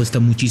que les cuesta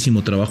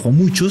muchísimo trabajo a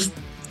muchos,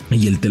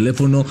 y el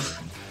teléfono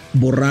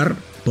borrar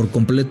por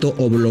completo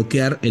o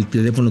bloquear el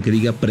teléfono que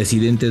diga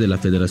presidente de la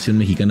Federación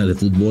Mexicana de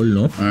Fútbol,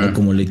 ¿no? O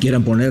como le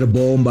quieran poner,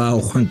 Bomba o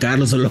Juan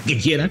Carlos o lo que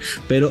quieran,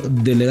 pero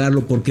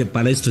delegarlo, porque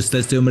para esto está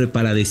este hombre,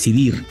 para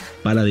decidir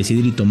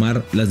y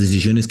tomar las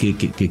decisiones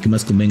que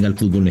más convenga al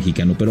fútbol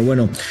mexicano. Pero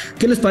bueno,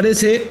 ¿qué les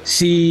parece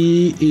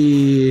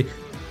si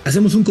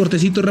hacemos un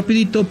cortecito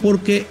rapidito?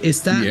 Porque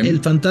está el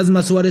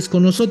Fantasma Suárez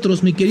con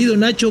nosotros. Mi querido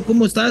Nacho,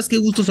 ¿cómo estás? Qué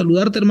gusto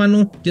saludarte,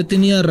 hermano. Ya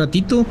tenía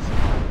ratito.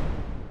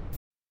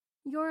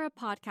 You're a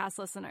podcast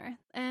listener,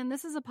 and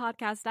this is a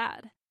podcast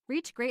ad.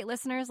 Reach great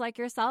listeners like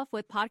yourself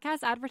with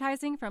podcast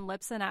advertising from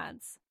Libsyn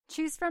Ads.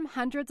 Choose from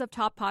hundreds of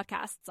top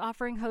podcasts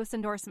offering host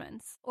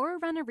endorsements, or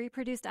run a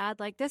reproduced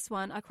ad like this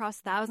one across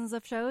thousands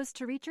of shows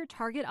to reach your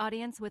target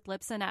audience with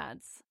Libsyn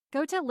Ads.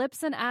 Go to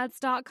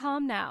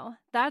libsynads.com now.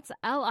 That's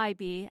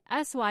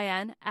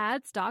LIBSYN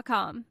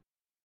ads.com.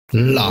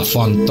 La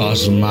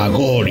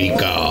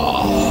fantasmagórica.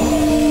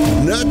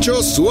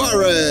 Nacho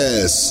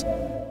Suárez.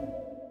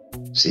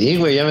 Sí,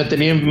 güey, ya me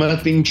tenían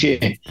más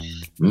pinche,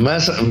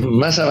 más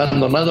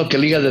abandonado que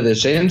liga de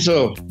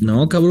descenso.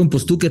 No, cabrón,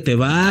 pues tú que te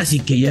vas y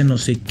que ya no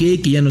sé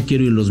qué, que ya no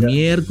quiero ir los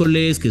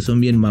miércoles, que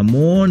son bien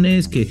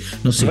mamones, que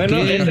no sé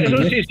qué. Eso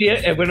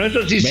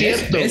sí es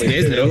cierto.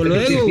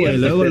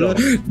 Luego.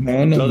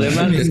 No, lo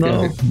demás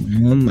no.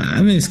 No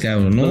mames,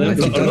 cabrón. No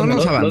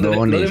nos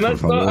abandones, lo demás,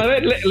 por favor. A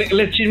ver,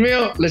 les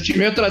chismeo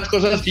otras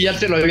cosas que ya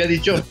te lo había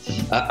dicho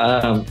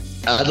a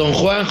don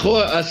Juanjo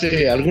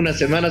hace algunas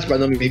semanas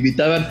cuando me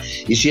invitaban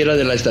y si era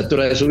de la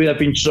estatura de su vida,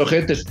 pinches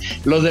ojetes.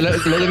 Lo de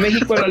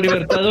México a la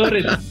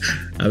Libertadores.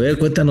 A ver,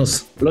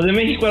 cuéntanos. Lo de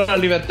México a la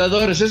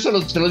Libertadores,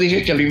 eso se lo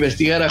dije que lo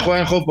investigara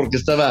Juanjo porque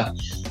estaba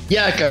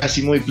ya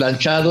casi muy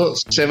planchado.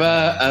 Se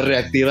va a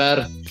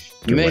reactivar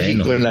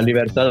México en la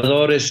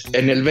Libertadores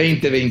en el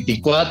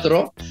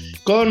 2024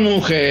 con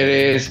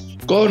mujeres,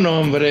 con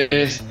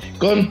hombres,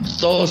 con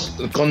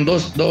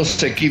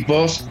dos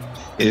equipos.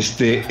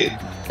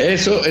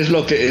 Eso es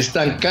lo que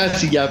están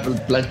casi ya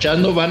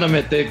planchando.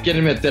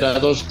 Quieren meter a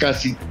dos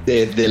casi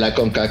de la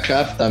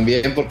CONCACAF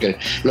también, porque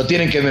lo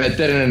tienen que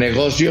meter en el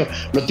negocio,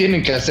 lo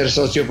tienen que hacer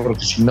socio,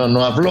 porque si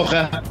no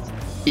afloja.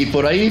 Y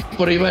por ahí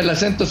va el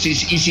acento. Y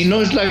si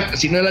no es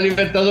la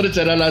Libertadores,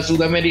 será la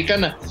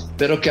Sudamericana,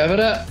 pero que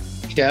habrá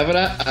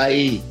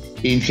ahí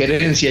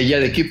injerencia ya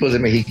de equipos de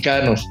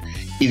mexicanos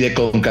y de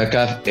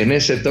CONCACAF en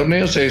ese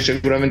torneo.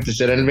 Seguramente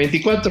será el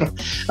 24.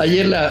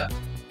 Ayer la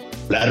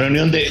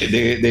reunión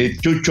de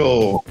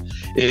Chucho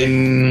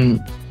en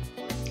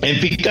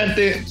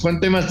Picante fue en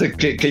temas de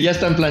que ya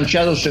están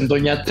planchados en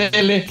Doña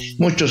Tele.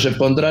 Muchos se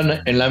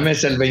pondrán en la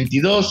mesa el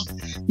 22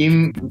 y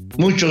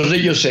muchos de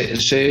ellos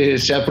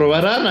se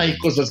aprobarán. Hay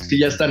cosas que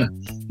ya están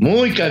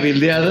muy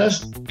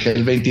cabildeadas, que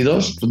el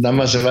 22 pues nada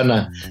más se van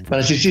a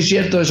decir, sí,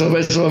 cierto, eso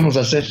vamos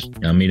a hacer.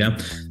 Ya, mira.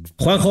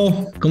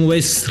 Juanjo, ¿cómo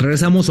ves?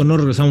 ¿Regresamos o no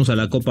regresamos a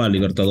la Copa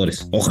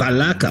Libertadores?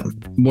 Ojalá, cabrón.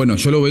 Bueno,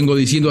 yo lo vengo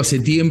diciendo hace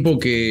tiempo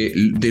que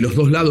de los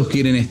dos lados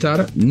quieren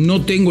estar.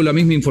 No tengo la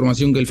misma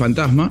información que el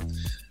Fantasma.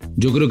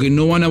 Yo creo que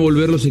no van a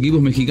volver los equipos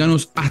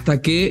mexicanos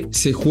hasta que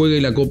se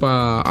juegue la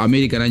Copa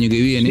América el año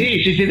que viene.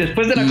 Sí,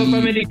 después de la Copa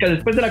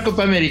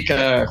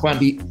América, Juan.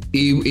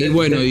 Y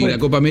bueno, y la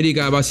Copa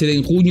América va a ser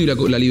en junio y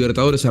la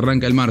Libertadores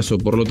arranca en marzo.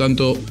 Por lo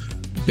tanto,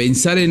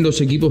 pensar en los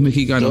equipos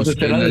mexicanos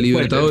en la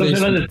Libertadores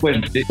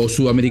o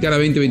Sudamericana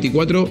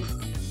 2024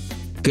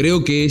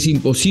 creo que es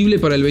imposible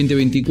para el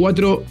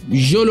 2024.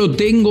 Yo lo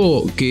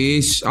tengo, que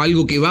es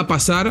algo que va a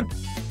pasar,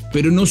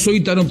 pero no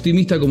soy tan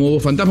optimista como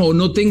vos, Fantasma, o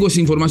no tengo esa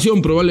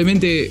información.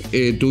 Probablemente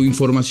tu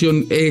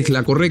información es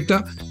la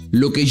correcta.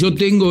 Lo que yo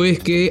tengo es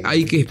que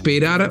hay que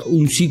esperar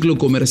un ciclo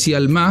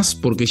comercial más,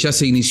 porque ya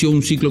se inició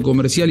un ciclo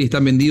comercial y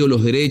están vendidos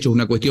los derechos,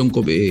 una cuestión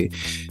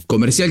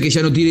comercial que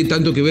ya no tiene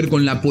tanto que ver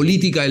con la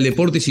política del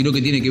deporte, sino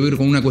que tiene que ver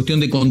con una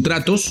cuestión de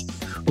contratos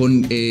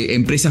con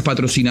empresas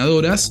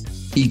patrocinadoras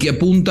y que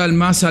apuntan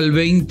más al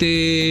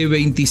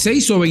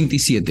 2026 o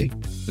 27,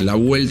 la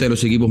vuelta de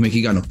los equipos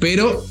mexicanos.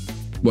 Pero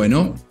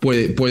bueno,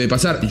 puede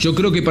pasar. Yo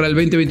creo que para el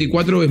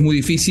 2024 es muy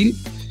difícil.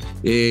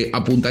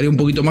 apuntaría un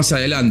poquito más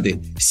adelante.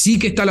 Sí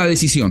que está la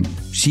decisión,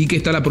 sí que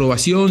está la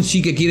aprobación,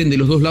 sí que quieren de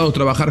los dos lados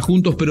trabajar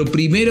juntos, pero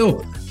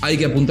primero hay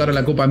que apuntar a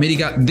la Copa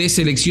América de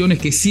selecciones,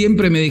 que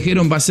siempre me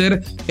dijeron va a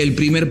ser el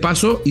primer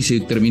paso, y se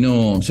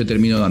terminó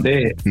dando.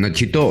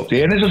 Nachito. Sí,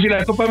 en eso sí,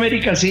 la Copa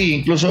América sí,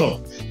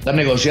 incluso están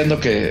negociando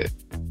que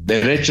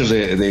derechos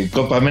de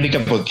Copa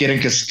América, pues quieren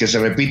que se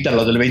repita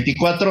lo del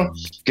 24,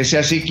 que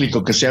sea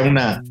cíclico, que sea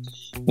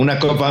una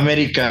Copa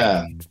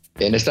América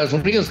en Estados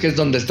Unidos, que es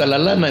donde está la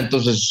lana.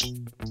 Entonces,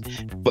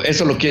 pues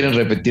eso lo quieren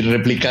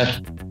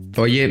replicar.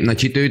 Oye,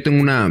 Nachito, yo tengo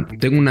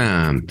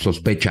una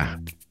sospecha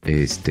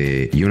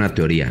y una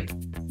teoría.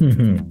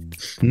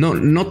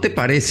 ¿No te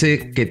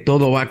parece que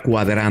todo va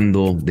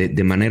cuadrando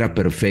de manera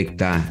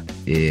perfecta,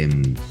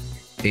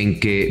 en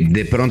que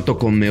de pronto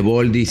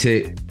Conmebol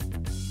dice,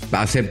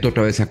 acepto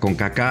otra vez a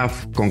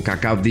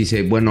CONCACAF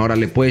dice, bueno,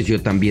 órale pues,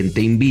 yo también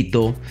te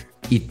invito,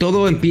 y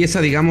todo empieza,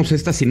 digamos,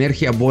 esta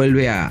sinergia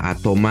vuelve a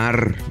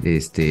tomar,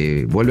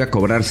 vuelve a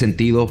cobrar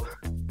sentido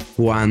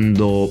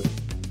cuando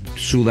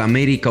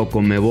Sudamérica o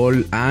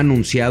Conmebol ha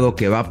anunciado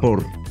que va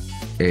por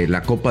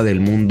la Copa del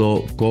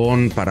Mundo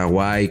con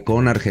Paraguay,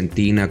 con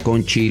Argentina,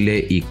 con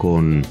Chile y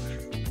con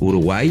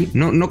Uruguay?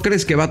 ¿No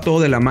crees que va todo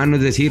de la mano?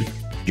 Es decir,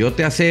 yo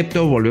te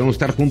acepto, volvemos a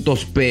estar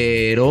juntos,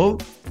 pero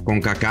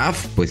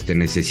CONCACAF, pues te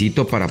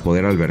necesito para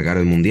poder albergar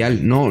el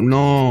Mundial.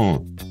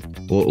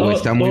 O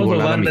está muy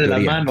volada mi teoría. Todo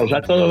va de la mano, o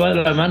sea, todo va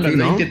de la mano. ¿Sí,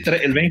 no?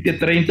 El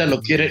 2030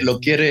 lo quieren o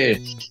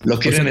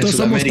sea, en todos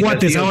somos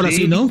cuates, ahora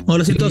sí, ¿no?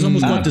 Ahora sí todos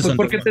somos cuates.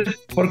 Pues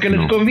porque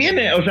les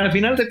conviene, o sea, al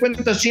final de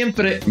cuentas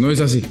siempre... No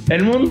es así.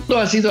 El mundo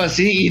ha sido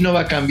así y no va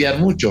a cambiar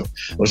mucho.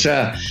 O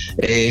sea,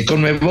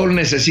 Conmebol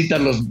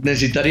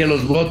necesitaría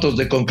los votos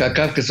de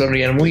CONCACAF, que son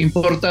muy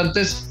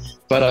importantes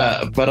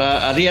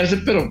para aliarse,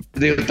 pero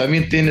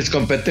también tienes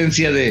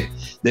competencia de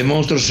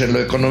monstruos en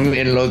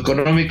lo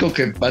económico,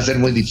 que va a ser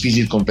muy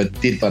difícil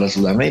competir para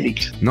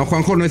Sudamérica. No,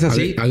 Juanjo, no es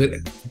así.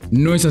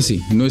 No es así.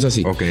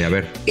 Ok, a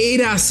ver.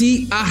 Era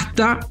así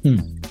hasta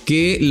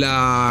que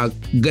la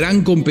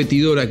gran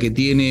competidora que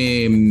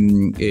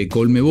tiene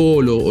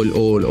Conmebol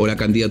o la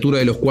candidatura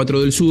de los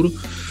 4 del sur,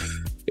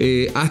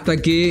 hasta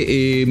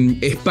que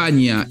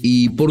España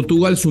y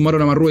Portugal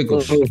sumaron a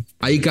Marruecos.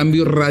 Ahí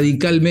cambió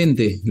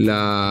radicalmente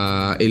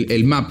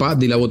el mapa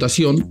de la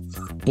votación.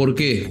 ¿Por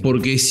qué?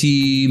 Porque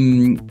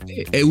si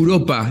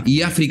Europa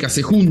y África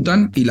se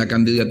juntan, y la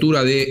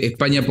candidatura de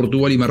España,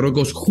 Portugal y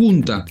Marruecos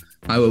junta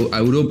a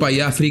Europa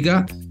y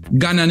África,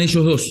 ganan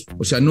ellos dos.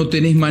 O sea, no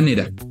tenés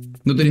manera.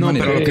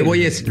 Pero lo que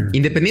voy es,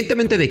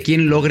 independientemente de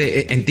quién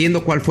logre,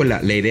 entiendo cuál fue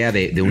la idea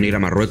de unir a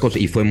Marruecos,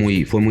 y fue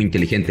muy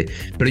inteligente.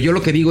 Pero yo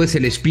lo que digo es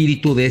el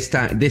espíritu de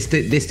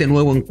este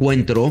nuevo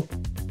encuentro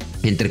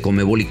entre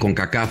Conmebol y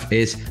CONCACAF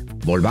es: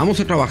 volvamos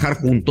a trabajar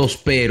juntos,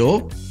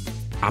 pero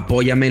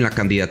apóyame en la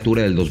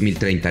candidatura del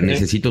 2030.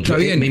 Necesito tu...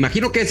 Me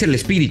imagino que es el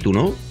espíritu,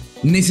 ¿no?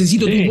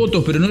 Necesito tus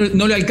votos, pero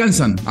no le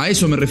alcanzan. A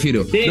eso me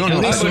refiero. Sí,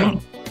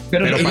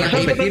 pero para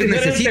competir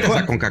necesitas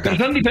a CONCACAF.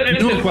 Pero son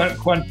diferentes,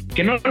 Juan.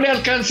 Que no le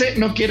alcance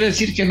no quiere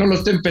decir que no lo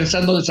estén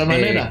pensando de esa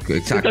manera.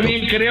 Exacto. Yo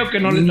también creo que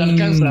no les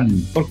alcanza,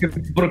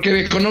 porque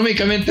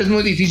económicamente es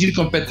muy difícil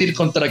competir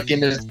contra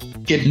quien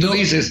tú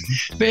dices,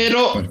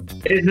 pero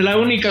es la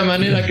única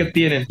manera que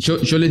tienen.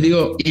 Yo les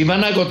digo... Y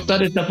van a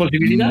agotar esta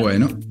posibilidad.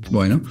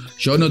 Bueno,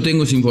 yo no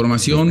tengo esa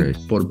información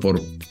por...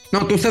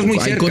 No, tú estás muy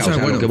cerca,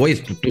 lo que voy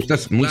es, tú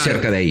estás muy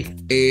cerca de ahí.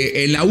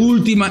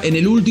 En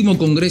el último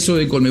congreso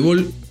de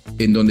Conmebol,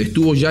 en donde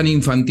estuvo Gianni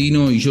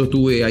Infantino y yo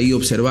estuve ahí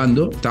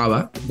observando,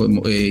 estaba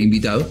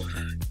invitado,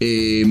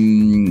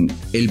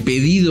 el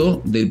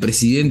pedido del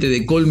presidente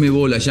de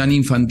Conmebol a Gianni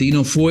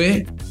Infantino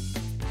fue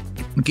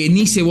que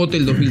ni se vote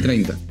el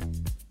 2030,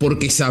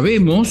 porque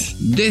sabemos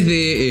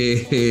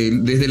desde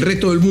el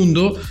resto del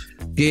mundo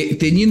que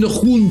teniendo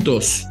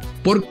juntos,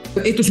 porque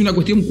esto es una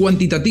cuestión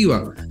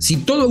cuantitativa, si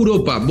toda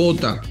Europa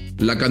vota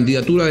la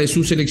candidatura de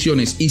sus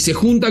elecciones y se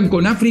juntan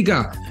con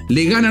África,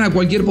 le ganan a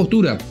cualquier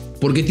postura,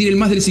 porque tienen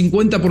más del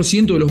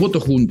 50% de los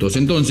votos juntos.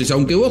 Entonces,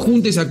 aunque vos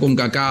juntes a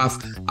CONCACAF,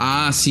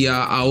 a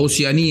Asia, a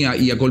Oceanía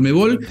y a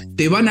Conmebol,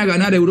 te van a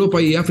ganar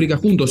Europa y África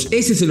juntos.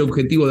 Ese es el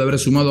objetivo de haber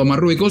sumado a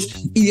Marruecos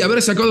y de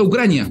haber sacado a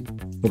Ucrania,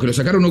 porque lo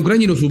sacaron a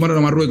Ucrania y lo sumaron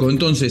a Marruecos.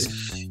 Entonces,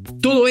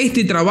 todo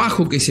este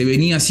trabajo que se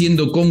venía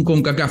haciendo con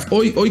CONCACAF,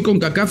 hoy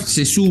CONCACAF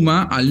se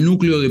suma al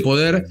núcleo de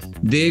poder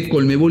de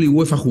Conmebol y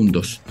UEFA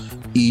juntos.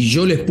 Y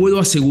yo les puedo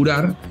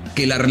asegurar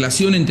que la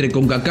relación entre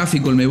CONCACAF y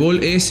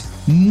Conmebol es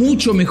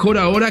mucho mejor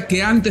ahora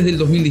que antes del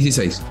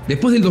 2016.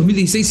 Después del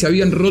 2016 se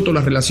habían roto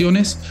las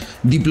relaciones,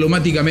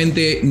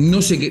 diplomáticamente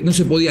no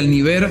se podían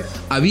ni ver,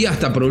 había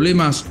hasta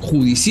problemas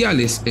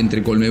judiciales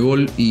entre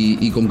Conmebol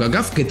y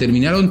CONCACAF que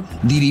terminaron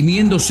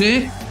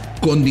dirimiéndose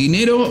con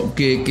dinero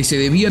que se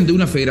debían de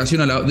una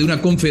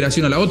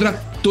confederación a la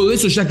otra. Todo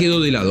eso ya quedó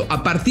de lado.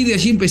 A partir de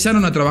allí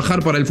empezaron a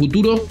trabajar para el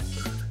futuro,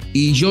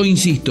 y yo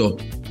insisto,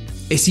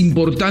 es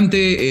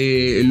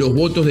importante los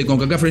votos de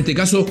CONCACAF en este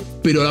caso,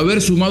 pero al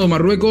haber sumado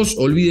Marruecos,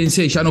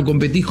 olvídense, ya no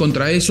competís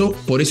contra eso,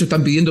 por eso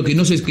están pidiendo que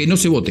no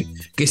se vote,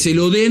 que se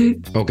lo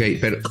den,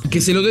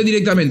 que se lo den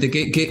directamente,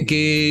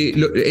 que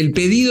el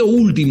pedido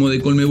último de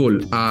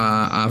Conmebol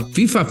a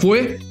FIFA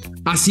fue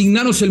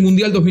asignarnos el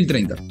Mundial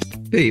 2030.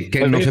 Sí,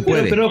 que no se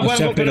puede. Pero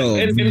Juanjo,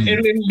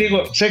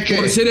 digo, sé que...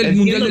 Por ser el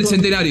Mundial del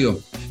Centenario.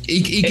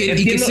 Y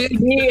que sea el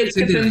Mundial del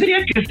Centenario.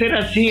 Tendría que ser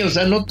así, o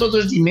sea, no todo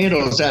es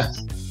dinero, o sea,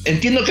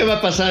 entiendo que va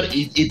a pasar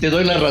y te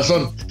doy la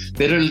razón,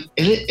 pero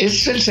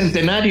es el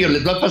centenario,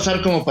 les va a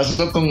pasar como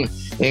pasó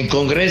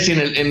en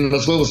Grecia en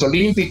los Juegos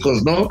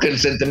Olímpicos, ¿no? Que el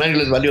centenario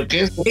les valió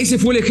queso. Ese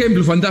fue el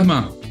ejemplo,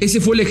 Fantasma. Ese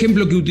fue el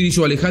ejemplo que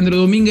utilizó Alejandro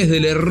Domínguez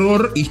del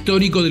error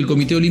histórico del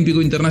Comité Olímpico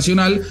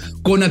Internacional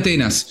con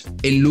Atenas.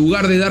 En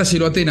lugar de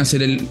dárselo a Atenas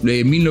en el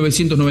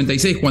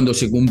 1996, cuando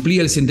se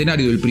cumplía el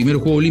centenario del primer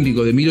Juego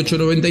Olímpico de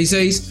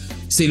 1896,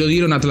 se lo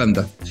dieron a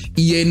Atlanta.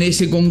 Y en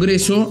ese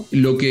congreso,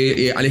 lo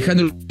que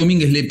Alejandro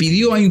Domínguez le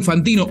pidió a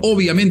Infantino,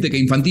 obviamente que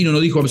Infantino no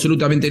dijo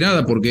absolutamente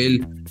nada, porque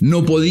él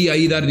no podía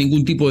ahí dar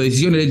ningún tipo de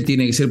decisión, él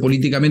tiene que ser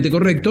políticamente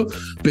correcto,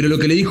 pero lo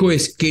que le dijo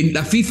es que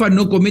la FIFA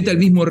no cometa el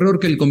mismo error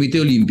que el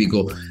Comité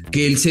Olímpico,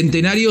 que el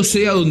centenario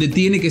sea donde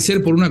tiene que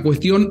ser por una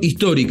cuestión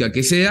histórica,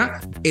 que sea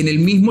en el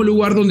mismo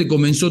lugar donde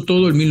comenzó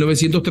todo en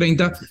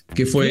 1930,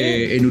 que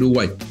fue en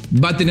Uruguay.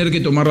 Va a tener que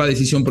tomar la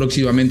decisión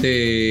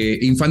próximamente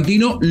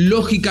Infantino,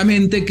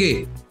 lógicamente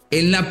que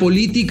en la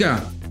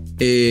política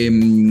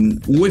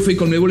UEFA y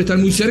Conmebol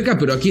están muy cerca,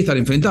 pero aquí están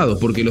enfrentados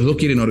porque los dos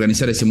quieren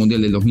organizar ese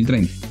Mundial del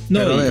 2030.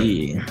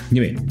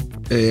 Dime.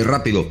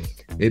 Rápido.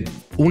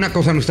 Una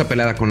cosa no está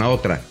peleada con la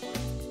otra.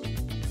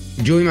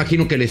 Yo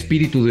imagino que el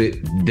espíritu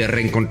de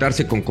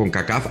reencontrarse con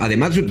CONCACAF,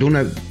 además de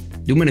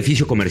un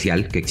beneficio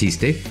comercial que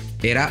existe,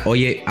 era,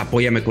 oye,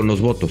 apóyame con los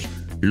votos.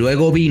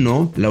 Luego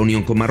vino la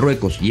unión con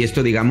Marruecos y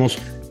esto, digamos,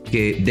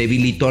 que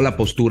debilitó la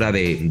postura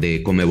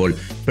de Conmebol.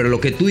 Pero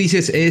lo que tú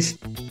dices es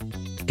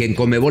que en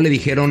Conmebol le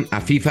dijeron a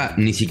FIFA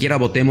ni siquiera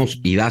votemos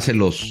y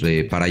dáselos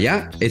para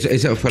allá.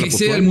 Esa fue la postura. Que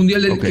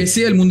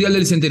sea el Mundial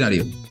del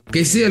Centenario.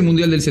 Que sea el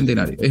Mundial del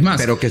Centenario. Es más,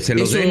 pero que se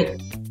los den.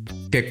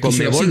 Que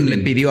Conmebol le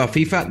pidió a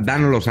FIFA,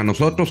 dánoslos a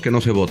nosotros, que no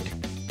se vote.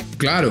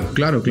 Claro.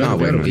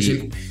 Bueno,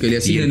 que le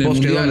asignen el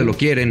postre Mundial. donde lo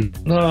quieren.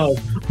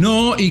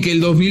 No, y que el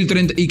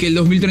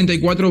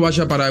 2034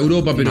 vaya para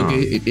Europa, pero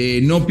que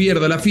no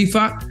pierda la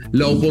FIFA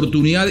la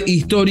oportunidad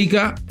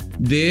histórica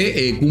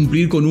de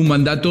cumplir con un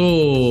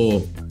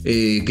mandato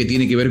que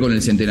tiene que ver con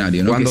el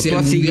centenario, ¿no? Cuando tú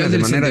asignas de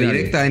manera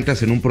directa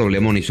entras en un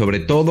problemón, y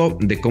sobre todo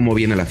de cómo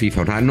viene la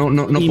FIFA. O sea,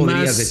 no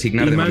podrías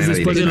designar de manera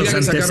directa. Y más después de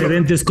los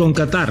antecedentes con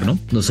Qatar, ¿no?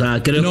 O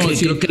sea,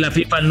 creo que la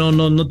FIFA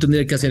no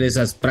tendría que hacer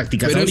esas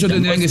prácticas. Pero eso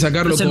tendrían que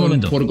sacarlo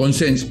por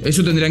consenso.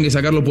 Eso tendrían que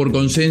sacarlo por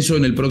consenso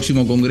en el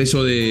próximo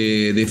congreso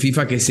de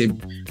FIFA, que se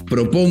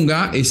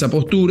proponga esa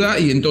postura,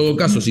 y en todo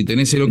caso, si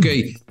tenés el ok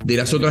de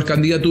las otras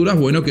candidaturas,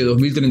 bueno, que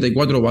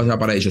 2034 vaya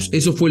para ellos.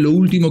 Eso fue lo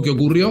último que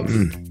ocurrió.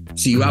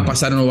 Si va a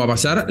pasar o no va a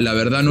pasar, la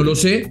verdad no lo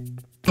sé.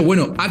 Pero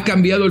bueno, ha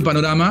cambiado el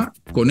panorama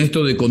con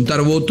esto de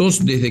contar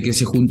votos desde que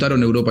se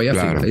juntaron Europa y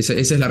África. Claro. Esa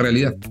es la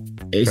realidad.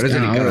 Pero es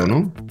delicado,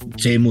 ¿no?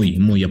 Sí,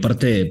 muy.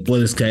 Aparte,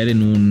 puedes caer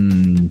en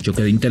un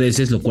choque de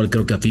intereses, lo cual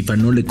creo que a FIFA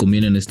no le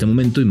conviene en este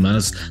momento, y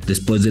más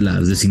después de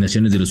las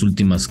designaciones de las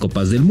últimas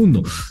Copas del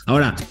Mundo.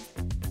 Ahora,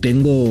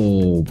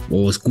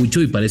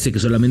 escucho y parece que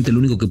solamente lo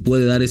único que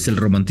puede dar es el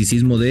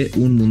romanticismo de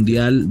un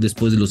mundial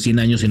después de los 100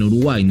 años en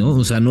Uruguay, ¿no?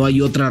 O sea, no hay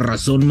otra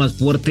razón más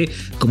fuerte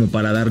como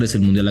para darles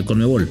el mundial a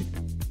Conmebol.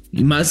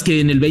 Y más que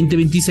en el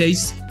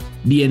 2026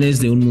 vienes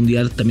de un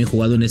mundial también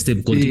jugado en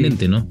este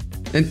continente, ¿no?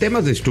 En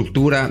temas de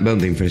estructura,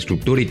 de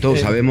infraestructura y todo,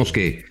 sabemos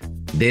que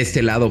de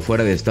este lado,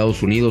 fuera de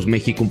Estados Unidos,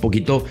 México un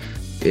poquito,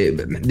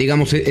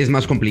 digamos, es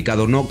más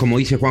complicado, ¿no? Como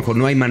dice Juanjo,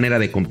 no hay manera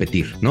de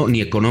competir, ¿no? Ni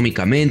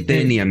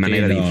económicamente, ni en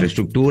manera de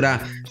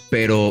infraestructura.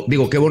 Pero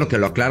digo, qué bueno que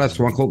lo aclaras,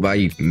 Juanjo.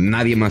 Hay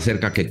nadie más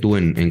cerca que tú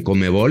en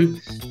Conmebol.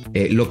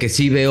 Lo que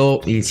sí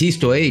veo,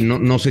 insisto, y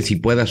no sé si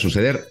pueda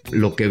suceder,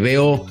 lo que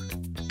veo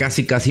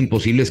casi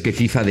imposible es que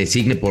FIFA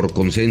designe por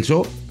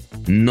consenso.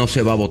 No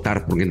se va a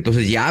votar, porque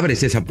entonces ya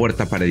abres esa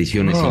puerta para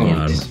ediciones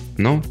siguientes,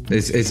 ¿no?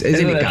 Es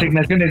delicado.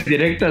 Asignaciones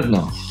directas,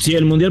 no. Sí,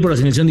 el mundial por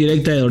asignación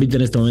directa ahorita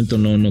en este momento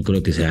no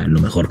creo que sea lo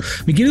mejor.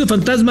 Mi querido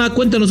Fantasma,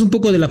 cuéntanos un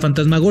poco de la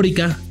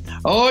fantasmagórica.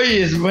 Hoy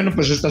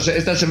pues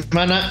esta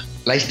semana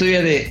la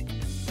historia de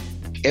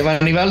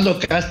Evanibaldo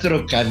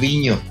Castro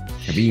Caviño,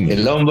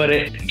 el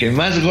hombre que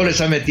más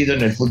goles ha metido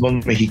en el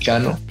fútbol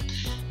mexicano,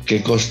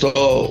 que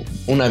costó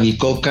una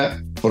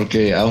bicoca,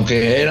 porque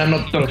aunque eran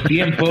otros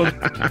tiempos,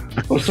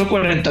 costó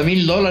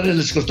 $40,000,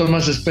 les costó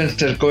más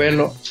Spencer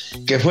Coelho,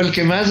 que fue el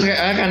que más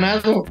ha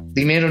ganado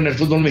dinero en el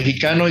fútbol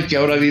mexicano y que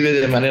ahora vive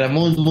de manera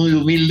muy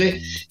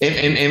humilde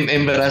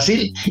en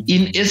Brasil.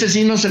 Y ese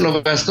sí no se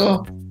lo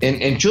gastó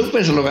en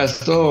chupes, se lo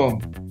gastó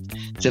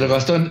se lo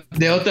gastó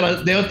de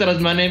otras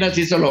maneras,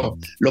 y eso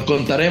lo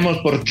contaremos,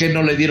 por qué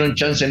no le dieron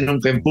chance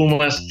nunca en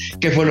Pumas,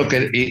 qué fue lo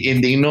que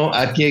indignó,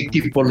 a qué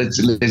equipo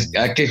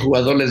a qué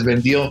jugador les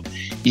vendió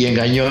y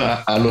engañó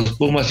a los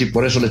Pumas, y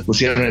por eso les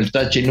pusieron el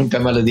tache y nunca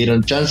más le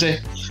dieron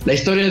chance. La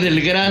historia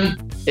del gran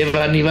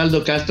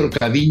Aníbaldo Castro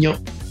Caviño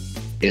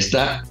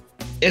está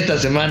esta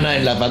semana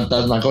en la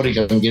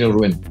fantasmagórica con querido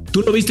Rubén.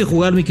 ¿Tú lo viste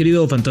jugar, mi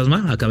querido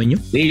Fantasma, a Caviño?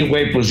 Sí,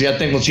 güey, pues ya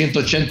tengo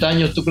 180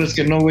 años, ¿tú crees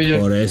que no, güey?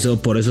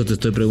 Por eso te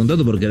estoy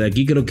preguntando, porque de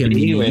aquí creo que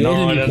ni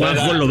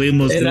Juanjo lo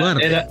vimos jugar.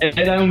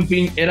 Era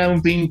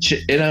un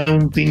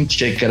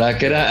pinche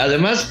crack,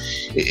 además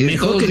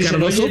mejor que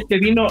Cardoso. Que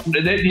vino,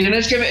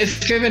 es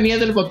que venía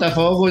del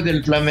Botafogo y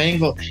del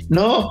Flamengo.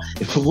 No,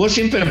 jugó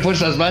siempre en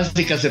fuerzas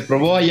básicas, se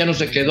probó, allá no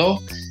se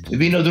quedó.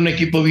 Vino de un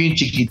equipo bien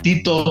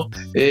chiquitito,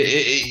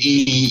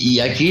 y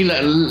aquí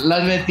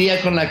las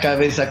metía con la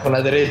cabeza, con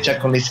la derecha,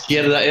 con la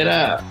izquierda.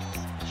 Era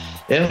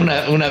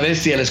una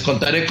bestia. Les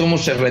contaré cómo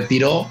se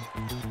retiró,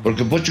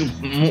 porque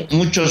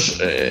muchos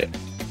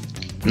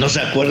no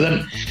se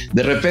acuerdan.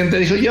 De repente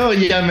dijo, yo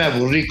ya me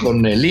aburrí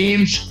con el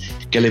IMSS,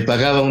 que le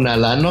pagaba una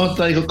la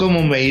nota. Dijo,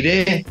 ¿cómo me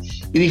iré?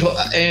 Y dijo,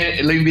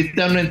 lo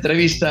invité a una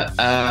entrevista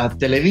a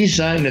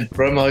Televisa en el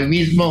programa Hoy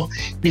Mismo.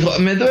 Dijo,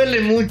 me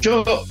duele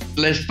mucho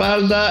la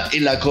espalda y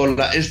la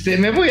cola,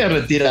 me voy a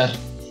retirar.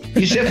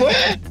 Y se fue.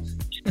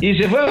 Y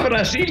se fue a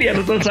Brasil, y a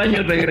los 2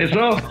 años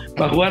regresó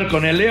para jugar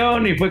con el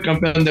León y fue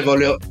campeón de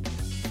goleo.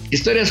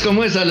 Historias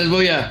como esa les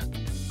voy a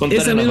contar.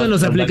 Esa misma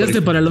nos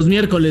aplicaste para los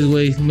miércoles,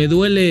 güey. Me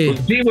duele. Pues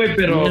sí, güey,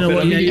 pero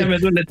a mí ya me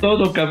duele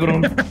todo,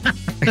 cabrón.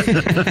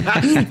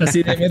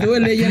 Así de, me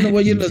duele, ya no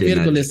voy a ir los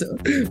miércoles.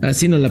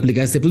 Así nos la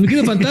aplicaste. Pues mi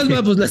querido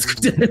Fantasma, pues la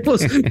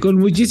escucharemos con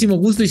muchísimo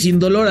gusto y sin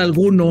dolor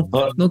alguno,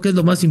 ¿no? Que es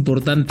lo más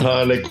importante.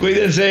 Vale,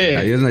 cuídense.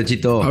 Adiós,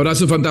 Nachito.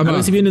 Abrazo, Fantasma. A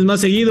ver si vienes más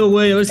seguido,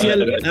 güey. A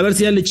ver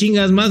si ya le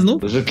chingas más, ¿no?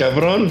 Pues el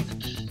cabrón.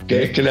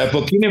 Que le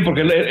apoquinen,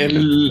 porque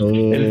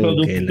el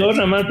productor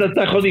nada más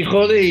está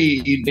jode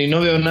y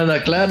no veo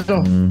nada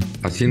claro.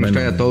 Así nos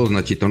cae a todos,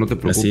 Nachito, no te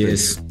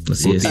preocupes.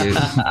 Así es.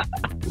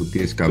 Guti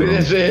es cabrón.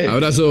 Cuídense.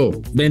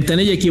 Abrazo.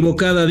 Ventanilla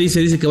equivocada,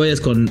 dice que vayas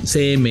con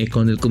CM,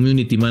 con el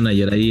Community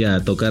Manager, ahí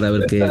a tocar a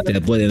ver qué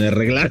te pueden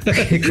arreglar.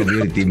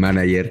 Community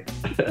Manager.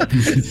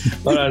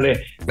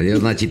 Órale.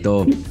 Adiós,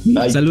 Nachito.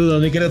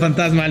 Saludos, mi querido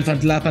Fantasma,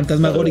 la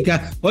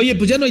fantasmagórica. Oye,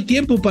 pues ya no hay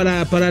tiempo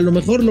para a lo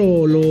mejor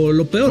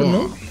lo peor,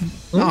 ¿no?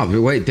 No,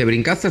 güey, te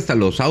brincaste hasta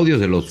los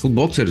audios de los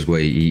footboxers,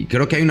 güey, y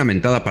creo que hay una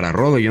mentada para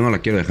Rodo y yo no la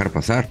quiero dejar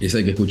pasar. Esa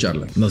hay que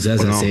escucharla. No seas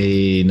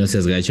así, no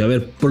seas gacho. A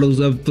ver,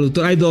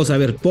 productor, hay 2, a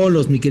ver,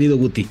 ponlos, mi querido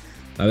Guti.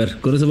 A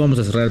ver, con eso vamos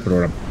a cerrar el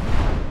programa.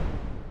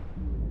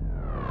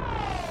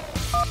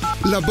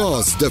 La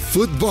voz de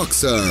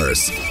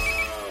Footboxers.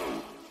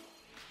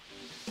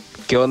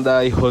 ¿Qué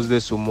onda, hijos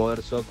de su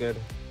Mother Soccer?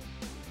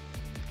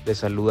 Les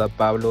saluda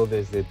Pablo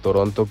desde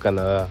Toronto,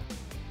 Canadá.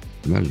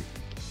 Vale.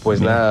 Pues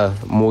nada,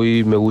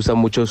 me gusta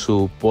mucho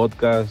su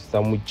podcast,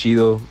 está muy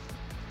chido,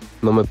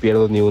 no me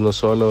pierdo ni uno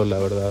solo, la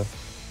verdad.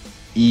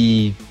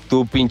 Y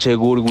tú, pinche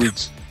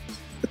Gurwitz,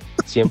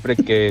 siempre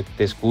que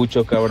te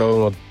escucho, cabrón,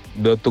 o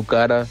veo tu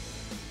cara,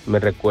 me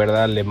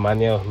recuerda a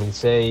Alemania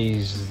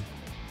 2006,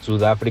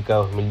 Sudáfrica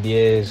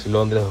 2010,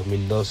 Londres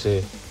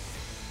 2012.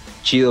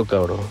 Chido,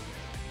 cabrón.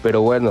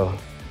 Pero bueno,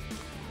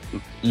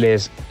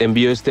 les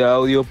envío este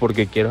audio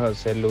porque quiero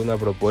hacerle una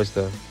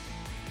propuesta.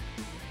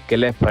 ¿Qué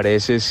les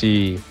parece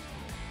si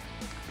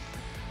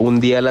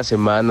un día a la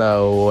semana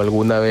o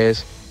alguna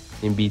vez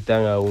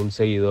invitan a un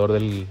seguidor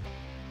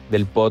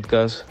del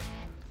podcast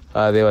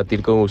a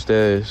debatir con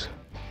ustedes?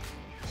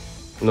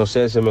 No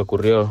sé, se me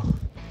ocurrió.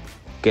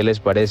 ¿Qué les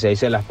parece? Ahí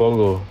se las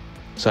pongo.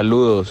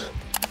 Saludos.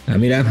 Ah,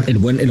 mira, el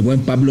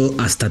buen Pablo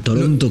hasta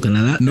Toronto,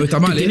 Canadá. No está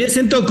mal, Tiene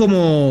acento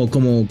como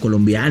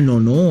colombiano,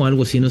 ¿no?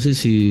 Algo así, no sé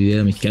si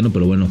era mexicano,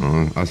 pero bueno.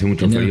 No, hace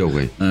mucho frío,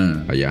 güey.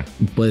 Allá.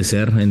 Puede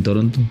ser, en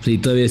Toronto. Sí,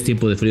 todavía es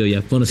tiempo de frío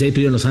ya. Bueno, si hay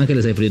frío en Los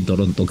Ángeles, hay frío en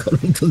Toronto,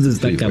 cabrón. Entonces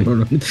está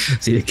cabrón.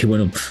 Sí, de que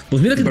bueno.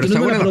 Pues mira que... Pero está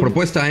buena la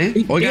propuesta,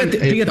 ¿eh? Oigan,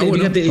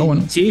 fíjate. Está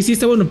bueno. Sí,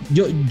 está bueno.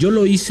 Yo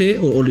lo hice,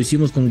 o lo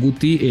hicimos con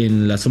Guti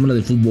en la sombra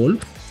del fútbol.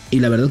 Y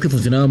la verdad es que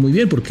funcionaba muy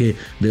bien, porque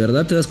de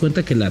verdad te das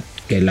cuenta que la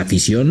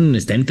afición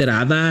está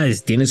enterada,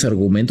 tiene sus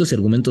argumentos y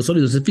argumentos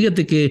sólidos.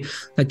 Fíjate que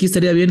aquí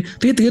estaría bien.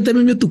 Fíjate que yo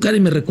también veo tu cara y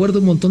me recuerdo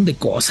un montón de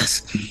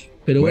cosas.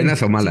 Pero buenas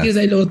bueno, o malas. Si quieres,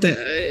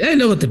 ahí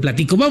luego te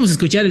platico. Vamos a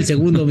escuchar el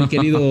segundo, mi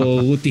querido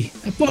Guti.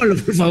 Ponlo,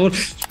 por favor.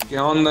 ¿Qué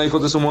onda,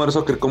 hijos de su Mother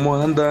Soccer?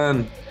 ¿Cómo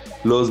andan?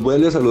 Los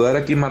vuelve a saludar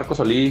aquí Marco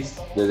Solís,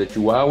 desde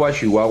Chihuahua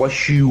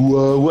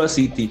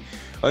City.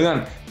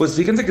 Oigan, pues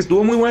fíjense que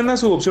estuvo muy buena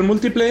su opción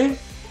múltiple.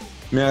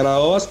 Me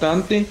agradó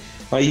bastante.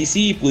 Ahí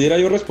sí pudiera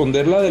yo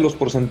responder la de los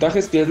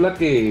porcentajes, que es la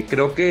que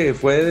creo que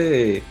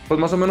fue pues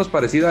más o menos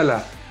parecida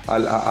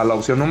a la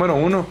opción número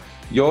 1.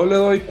 Yo le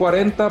doy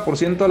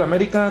 40% al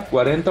América,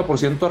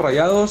 40% a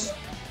Rayados,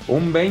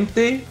 un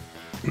 20%,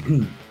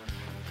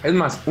 es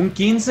más, un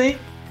 15%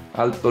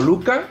 al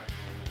Toluca,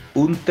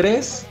 un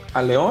 3%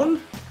 a León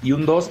y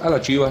un 2% a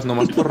las Chivas,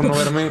 nomás por no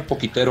verme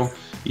poquitero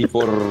y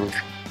por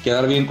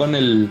quedar bien con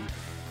el...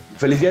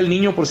 Feliz Día del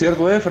Niño, por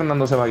cierto,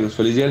 Fernando Ceballos,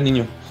 feliz Día del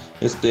Niño.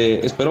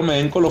 Espero me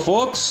den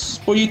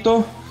Colofox,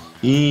 pollito.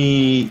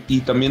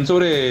 Y también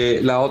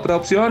sobre la otra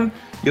opción,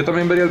 yo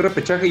también vería el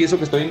repechaje y eso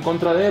que estoy en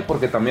contra de,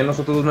 porque también los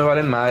otros dos me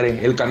valen madre.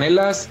 El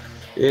Canelas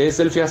es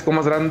el fiasco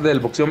más grande del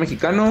boxeo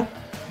mexicano.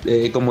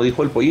 Como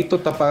dijo el pollito,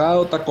 está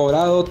pagado, está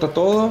cobrado, está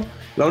todo.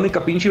 La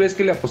única pinche vez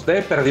que le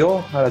aposté,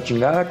 perdió a la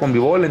chingada con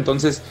Bivol,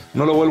 entonces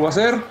no lo vuelvo a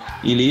hacer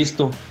y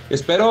listo.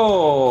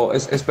 Espero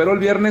el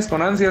viernes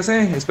con ansias,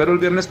 Espero el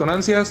viernes con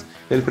ansias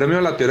el premio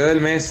a la teoría del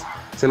mes.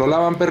 Se lo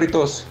lavan,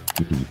 perritos.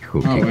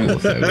 Hijo,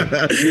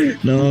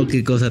 no,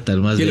 qué cosa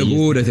tan más. Qué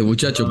locura este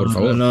muchacho, por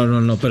favor.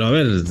 No, pero a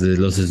ver,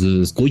 los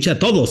escucha a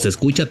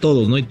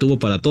todos, ¿no? Y tuvo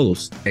para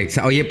todos.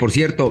 Oye, por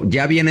cierto,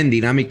 ya vienen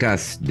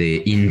dinámicas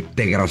de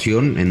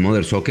integración en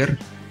Mother Soccer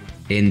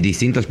en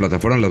distintas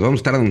plataformas. Las vamos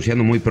a estar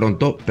anunciando muy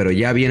pronto, pero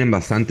ya vienen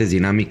bastantes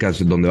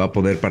dinámicas donde va a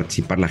poder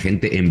participar la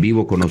gente en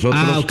vivo con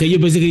nosotros. Ok, yo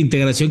pensé que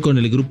integración con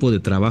el grupo de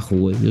trabajo,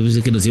 güey. Yo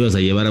pensé que nos ibas a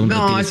llevar a un...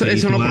 No,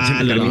 eso no pasa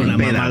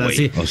peda,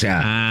 güey. O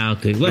sea...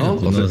 ok, bueno,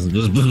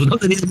 no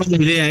tenías mala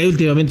idea,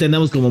 Últimamente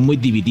andamos como muy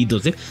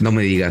divididos, No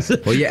me digas.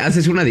 Oye,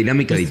 haces una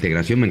dinámica de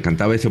integración, me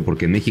encantaba eso,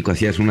 porque en México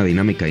hacías una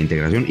dinámica de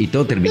integración y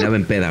todo terminaba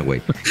en peda,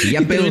 güey. Y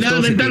ya pedos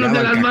todos se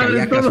tiraban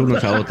cacayacas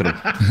unos a otros,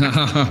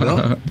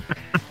 ¿no?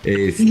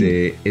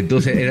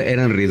 Entonces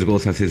eran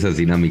riesgosas esas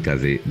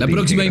dinámicas la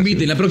próxima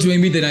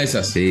inviten a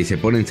esas. Sí, se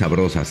ponen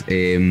sabrosas.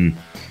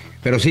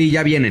 Pero sí,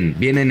 ya vienen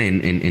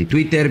en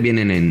Twitter,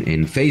 vienen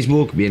en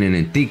Facebook, vienen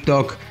en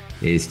TikTok,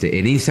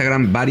 en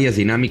Instagram, varias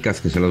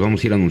dinámicas que se las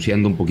vamos a ir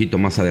anunciando un poquito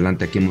más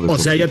adelante aquí en O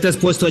sea, ya te has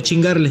puesto a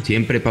chingarle.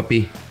 Siempre,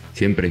 papi,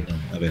 siempre.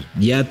 A ver,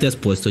 ya te has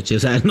puesto a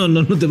chingarle. O sea,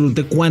 no te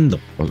pregunté cuándo.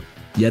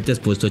 Ya te has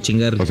puesto a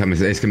chingarle. O sea,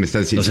 es que me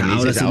estás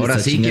diciendo, ahora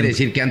sí quiere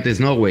decir que antes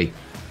no, güey.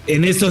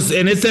 En estas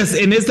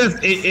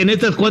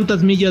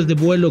cuantas millas de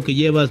vuelo que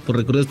llevas por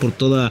recorridos por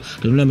toda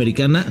la Unión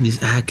Americana,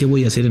 dices, ¿qué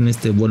voy a hacer en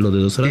este vuelo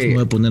de 2 horas? Me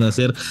voy a poner a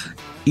hacer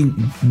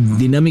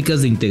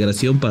dinámicas de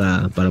integración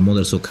para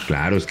Mother Soccer.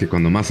 Claro, es que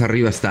cuando más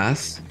arriba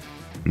estás,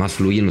 más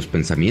fluyen los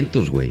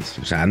pensamientos, güey.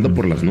 O sea, ando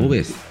por las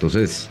nubes.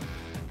 Entonces,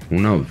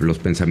 los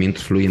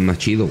pensamientos fluyen más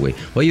chido, güey.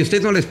 Oye, ¿a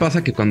ustedes no les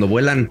pasa que cuando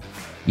vuelan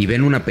y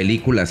ven una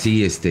película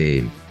así,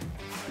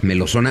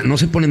 melosona, ¿no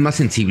se ponen más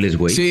sensibles,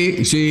 güey?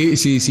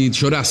 Sí,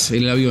 llorás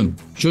en el avión.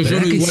 Yo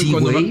lloro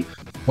igual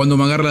cuando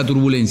me agarra la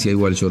turbulencia,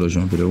 igual lloro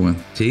yo, pero bueno.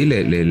 ¿Sí?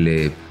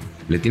 ¿Le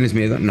tienes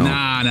miedo? No.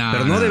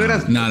 Pero no, de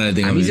veras. Le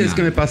tengo a mí, ¿sabes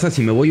qué me pasa?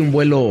 Si me voy un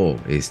vuelo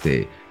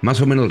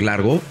más o menos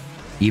largo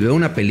y veo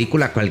una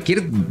película,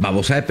 cualquier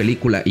babosada de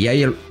película,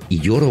 y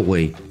lloro,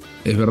 güey.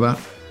 Es verdad.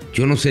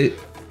 Yo no sé,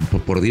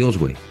 por Dios,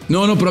 güey.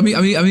 No, pero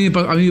a mí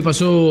me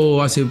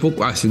pasó hace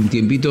un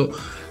tiempito.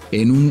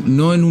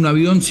 No en un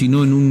avión,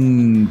 sino en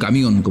un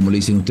camión, como le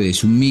dicen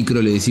ustedes, un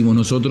micro le decimos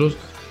nosotros,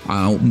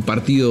 a un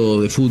partido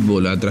de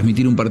fútbol, a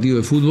transmitir un partido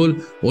de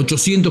fútbol,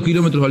 800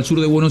 kilómetros al sur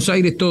de Buenos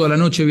Aires. Toda la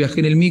noche viajé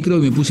en el micro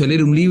y me puse a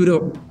leer un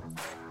libro.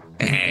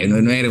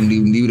 No era un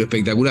libro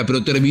espectacular,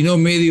 pero terminó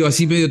medio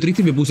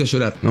triste y me puse a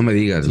llorar. No me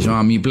digas. Se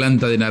llama Mi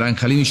planta de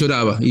naranja y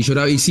lloraba. Y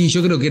sí,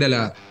 yo creo que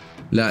era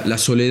la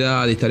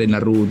soledad de estar en la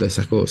ruta,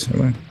 esas cosas.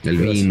 Bueno, el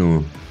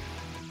vino.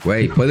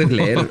 Güey, puedes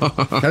leer.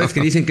 ¿Sabes que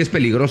dicen que es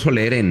peligroso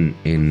leer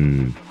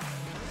en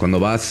cuando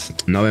vas,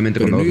 no obviamente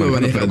cuando vas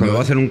manejando, pero cuando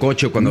vas en un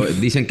coche, cuando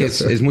dicen que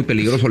es muy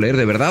peligroso leer,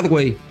 de verdad,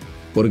 güey?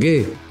 ¿Por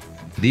qué?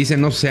 Dicen,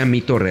 no sea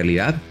mito o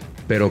realidad,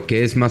 pero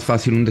que es más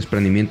fácil un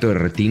desprendimiento de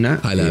retina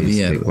a la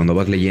mierda cuando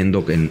vas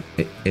leyendo en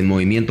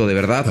movimiento de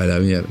verdad. A la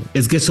mierda.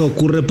 Es que eso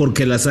ocurre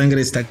porque la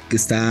sangre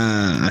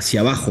está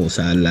hacia abajo, o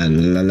sea,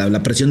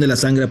 la presión de la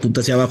sangre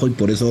apunta hacia abajo y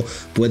por eso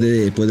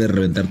puede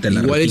reventarte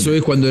la Igual retina. Eso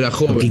es cuando era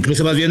joven. Porque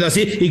incluso vas viendo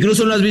así,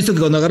 incluso no has visto que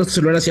cuando agarras tu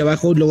celular hacia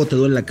abajo luego te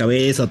duele la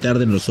cabeza o te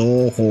arden los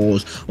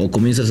ojos o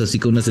comienzas así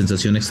con una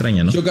sensación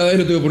extraña, ¿no? Yo cada vez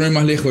lo tengo que poner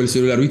más lejos del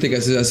celular, ¿viste? Que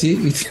haces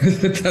así,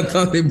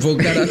 tratas de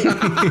enfocar así.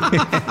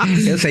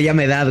 Eso se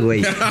llama edad,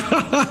 güey.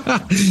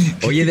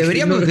 Oye,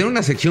 deberíamos tener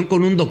una sección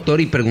con un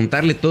doctor y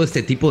preguntarle todo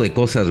este tipo de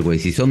cosas, güey,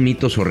 si son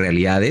mitos o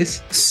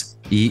realidades.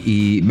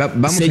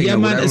 Vamos a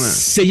inaugurar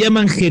se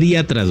llaman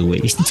geriatras,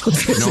 güey.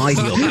 No,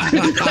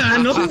 idiota.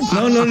 No,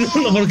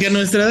 porque a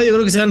nuestra edad yo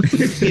creo que se llaman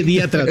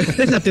geriatras.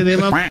 Déjate de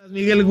mamás,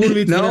 Miguel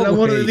Gurvitz, por el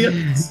amor de Dios.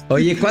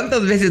 Oye,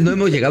 ¿cuántas veces no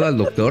hemos llegado al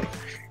doctor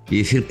y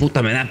decir,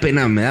 puta,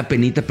 me da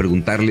penita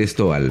preguntarle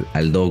esto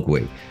al doc,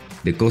 güey?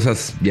 De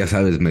cosas, ya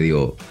sabes,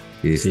 medio,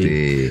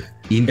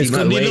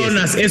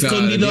 Escondidonas.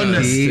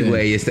 Sí,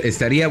 güey,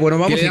 estaría bueno.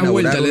 Vamos a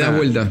inaugurar le da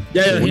vuelta.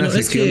 Una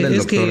sección del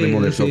doctor de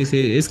Mother Soccer.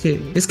 Sí,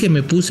 es que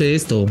me puse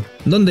esto.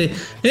 ¿Dónde?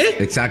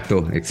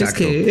 Exacto. Es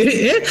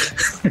que,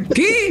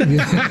 ¿qué?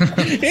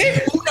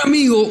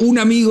 Un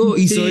amigo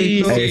hizo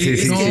esto.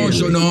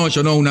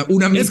 Yo no,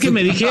 un amigo. Es que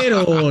me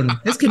dijeron.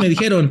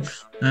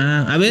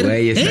 A ver.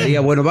 Güey,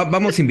 estaría bueno.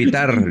 Vamos a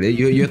invitar.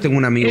 Yo tengo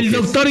un amigo. El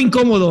doctor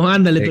incómodo,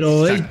 ándale,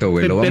 pero. Exacto,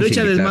 güey. Pero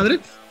echa desmadre.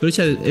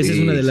 Esa es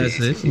una de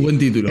las. Buen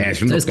título.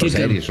 Es un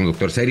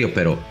doctor serio,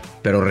 pero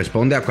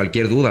responde a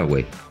cualquier duda,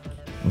 güey.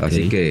 Okay.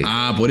 Así que.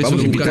 Por eso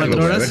vamos a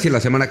invitarlo. A ver si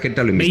la semana que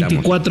entra lo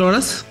invitamos. ¿24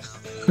 horas?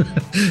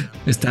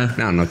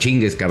 Está. No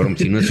chingues, cabrón,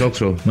 si no es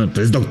Oxxo. Bueno,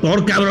 pues es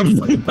doctor,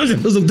 cabrón.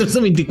 Los doctores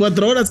son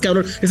 24 horas,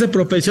 cabrón. Esa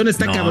profesión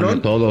está cabrón.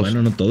 No todos.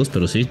 Bueno, no todos,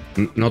 pero sí.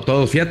 No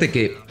todos. Fíjate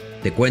que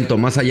te cuento,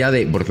 más allá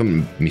de, por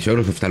ejemplo, mi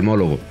suegro es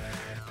oftalmólogo,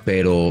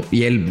 pero,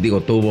 y él,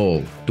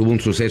 tuvo un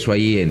suceso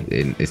ahí,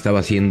 estaba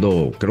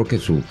haciendo, creo que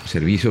su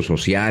servicio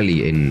social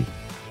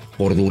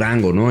por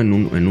Durango, ¿no? En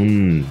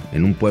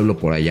un pueblo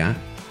por allá,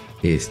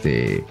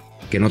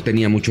 que no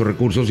tenía muchos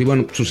recursos, y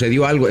bueno,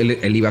 sucedió algo,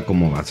 él iba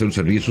como a hacer un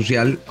servicio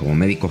social, como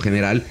médico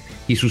general,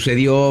 y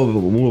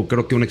hubo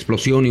creo que una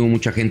explosión, y hubo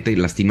mucha gente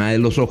lastimada de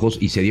los ojos,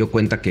 y se dio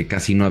cuenta que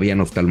casi no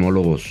habían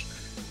oftalmólogos,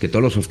 que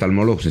todos los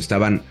oftalmólogos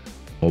estaban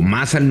o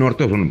más al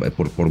norte,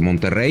 por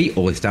Monterrey,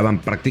 o estaban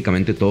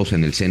prácticamente todos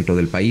en el centro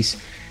del país.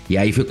 Y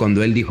ahí fue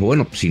cuando él dijo,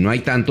 bueno, pues si no hay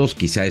tantos,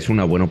 quizá es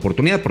una buena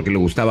oportunidad, porque le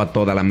gustaba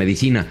toda la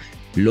medicina.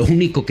 Lo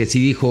único que sí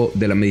dijo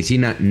de la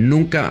medicina,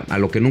 a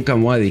lo que nunca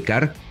me voy a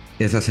dedicar,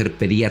 es a ser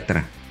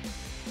pediatra.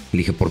 Le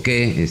dije, ¿por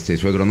qué?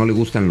 Suegro, ¿no le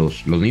gustan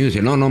los niños?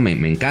 Dice, no,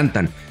 me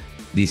encantan.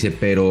 Dice,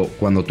 pero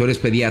cuando tú eres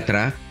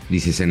pediatra,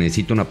 dice, se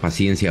necesita una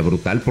paciencia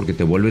brutal porque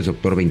te vuelves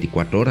doctor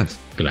 24 horas.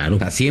 Claro. O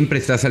sea, siempre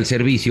estás al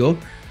servicio,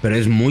 pero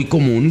es muy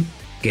común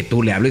que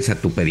tú le hables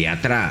a tu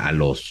pediatra a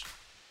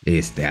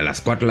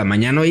las 4 de la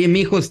mañana. Oye,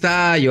 mi hijo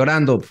está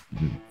llorando.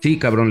 Sí,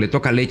 cabrón, le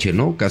toca leche,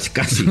 ¿no? Casi.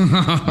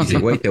 Dice,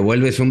 güey, te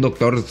vuelves un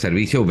doctor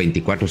servicio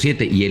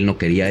 24/7, y él no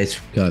quería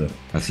eso. Claro.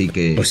 Así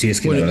que... Pues sí, es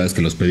que la verdad es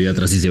que los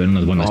pediatras sí se ven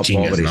unas buenas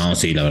chingas. Pobres. No,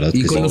 sí, la verdad es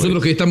y que con pobres.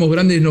 nosotros que estamos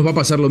grandes nos va a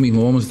pasar lo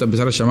mismo. Vamos a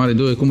empezar a llamar,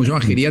 entonces, ¿cómo se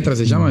llama? ¿Geriatra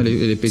se llama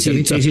el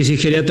especialista? Sí,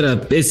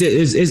 geriatra.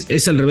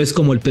 Es al revés,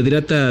 como el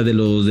pediatra de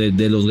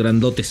los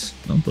grandotes,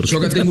 ¿no? Porque yo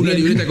acá tengo una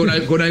libreta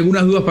con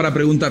algunas dudas para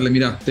preguntarle.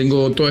 Mirá,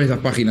 tengo todas estas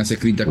páginas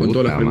escritas con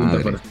todas las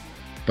preguntas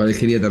para el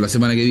geriatra la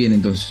semana que viene,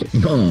 entonces.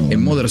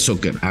 En Mother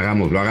Soccer.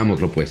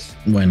 Hagámoslo pues.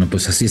 Bueno,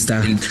 pues así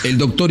está. El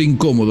doctor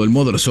incómodo, el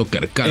Mother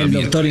Soccer.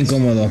 Doctor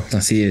incómodo,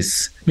 así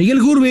es. Miguel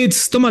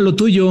Gurbitz, toma lo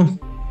tuyo.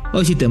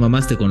 Hoy sí te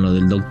mamaste con lo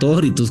del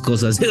doctor y tus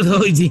cosas.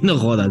 Hoy sí no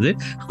jodas, ¿eh?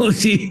 Hoy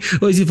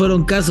sí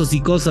fueron casos y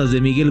cosas de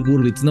Miguel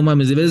Gurbitz. No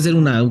mames, debe de ser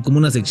como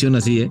una sección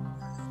así, ¿eh?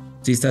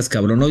 Sí estás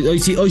cabrón. Hoy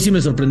sí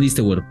me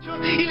sorprendiste, güero.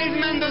 Y les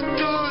mando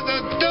todo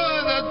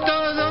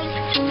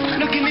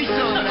lo que me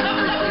sobra.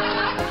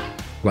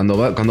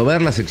 Cuando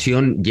veas la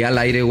sección ya al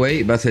aire,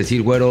 güey, vas a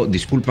decir, güero,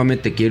 discúlpame,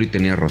 te quiero y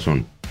tenías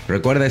razón.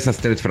 Recuerda esas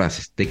 3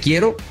 frases. Te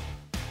quiero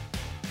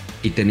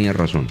y tenías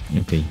razón.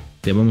 Ok.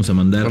 Te vamos a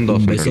mandar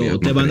un beso.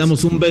 Te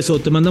mandamos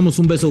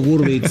un beso,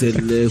 Gurbitz,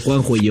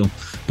 Juanjo y yo,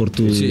 por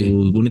tus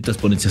bonitas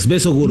ponencias.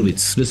 Beso,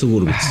 Gurbitz.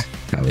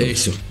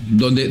 Eso.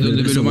 ¿Dónde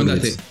me lo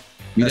mandaste?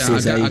 Mira,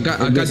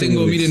 acá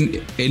tengo, miren,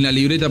 en la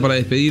libreta para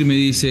despedirme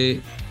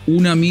dice: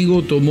 un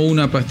amigo tomó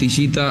una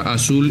pastillita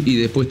azul y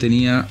después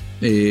tenía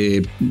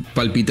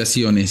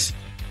palpitaciones.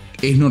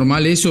 ¿Es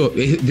normal eso?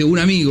 Es de un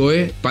amigo,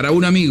 para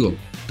un amigo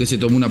que se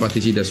tomó una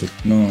pastillita azul.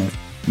 No.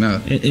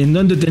 Nada. ¿En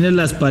dónde tener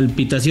las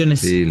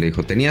palpitaciones? Sí, le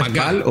dijo, ¿tenías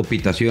pal o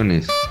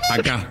pitaciones?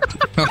 Acá.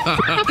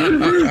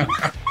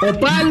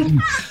 ¡Opal!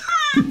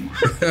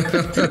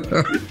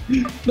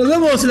 Nos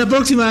vemos la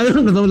próxima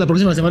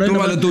semana.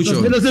 Toma lo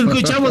tuyo. Nos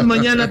escuchamos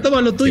mañana.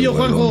 Toma lo tuyo,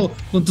 Juanjo,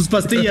 con tus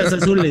pastillas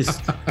azules.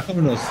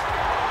 Vámonos.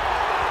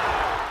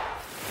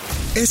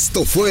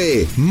 Esto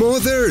fue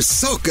Mother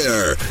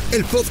Soccer,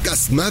 el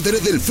podcast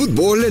madre del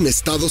fútbol en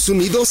Estados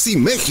Unidos y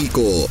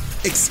México,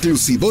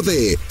 exclusivo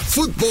de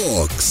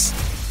Footbox.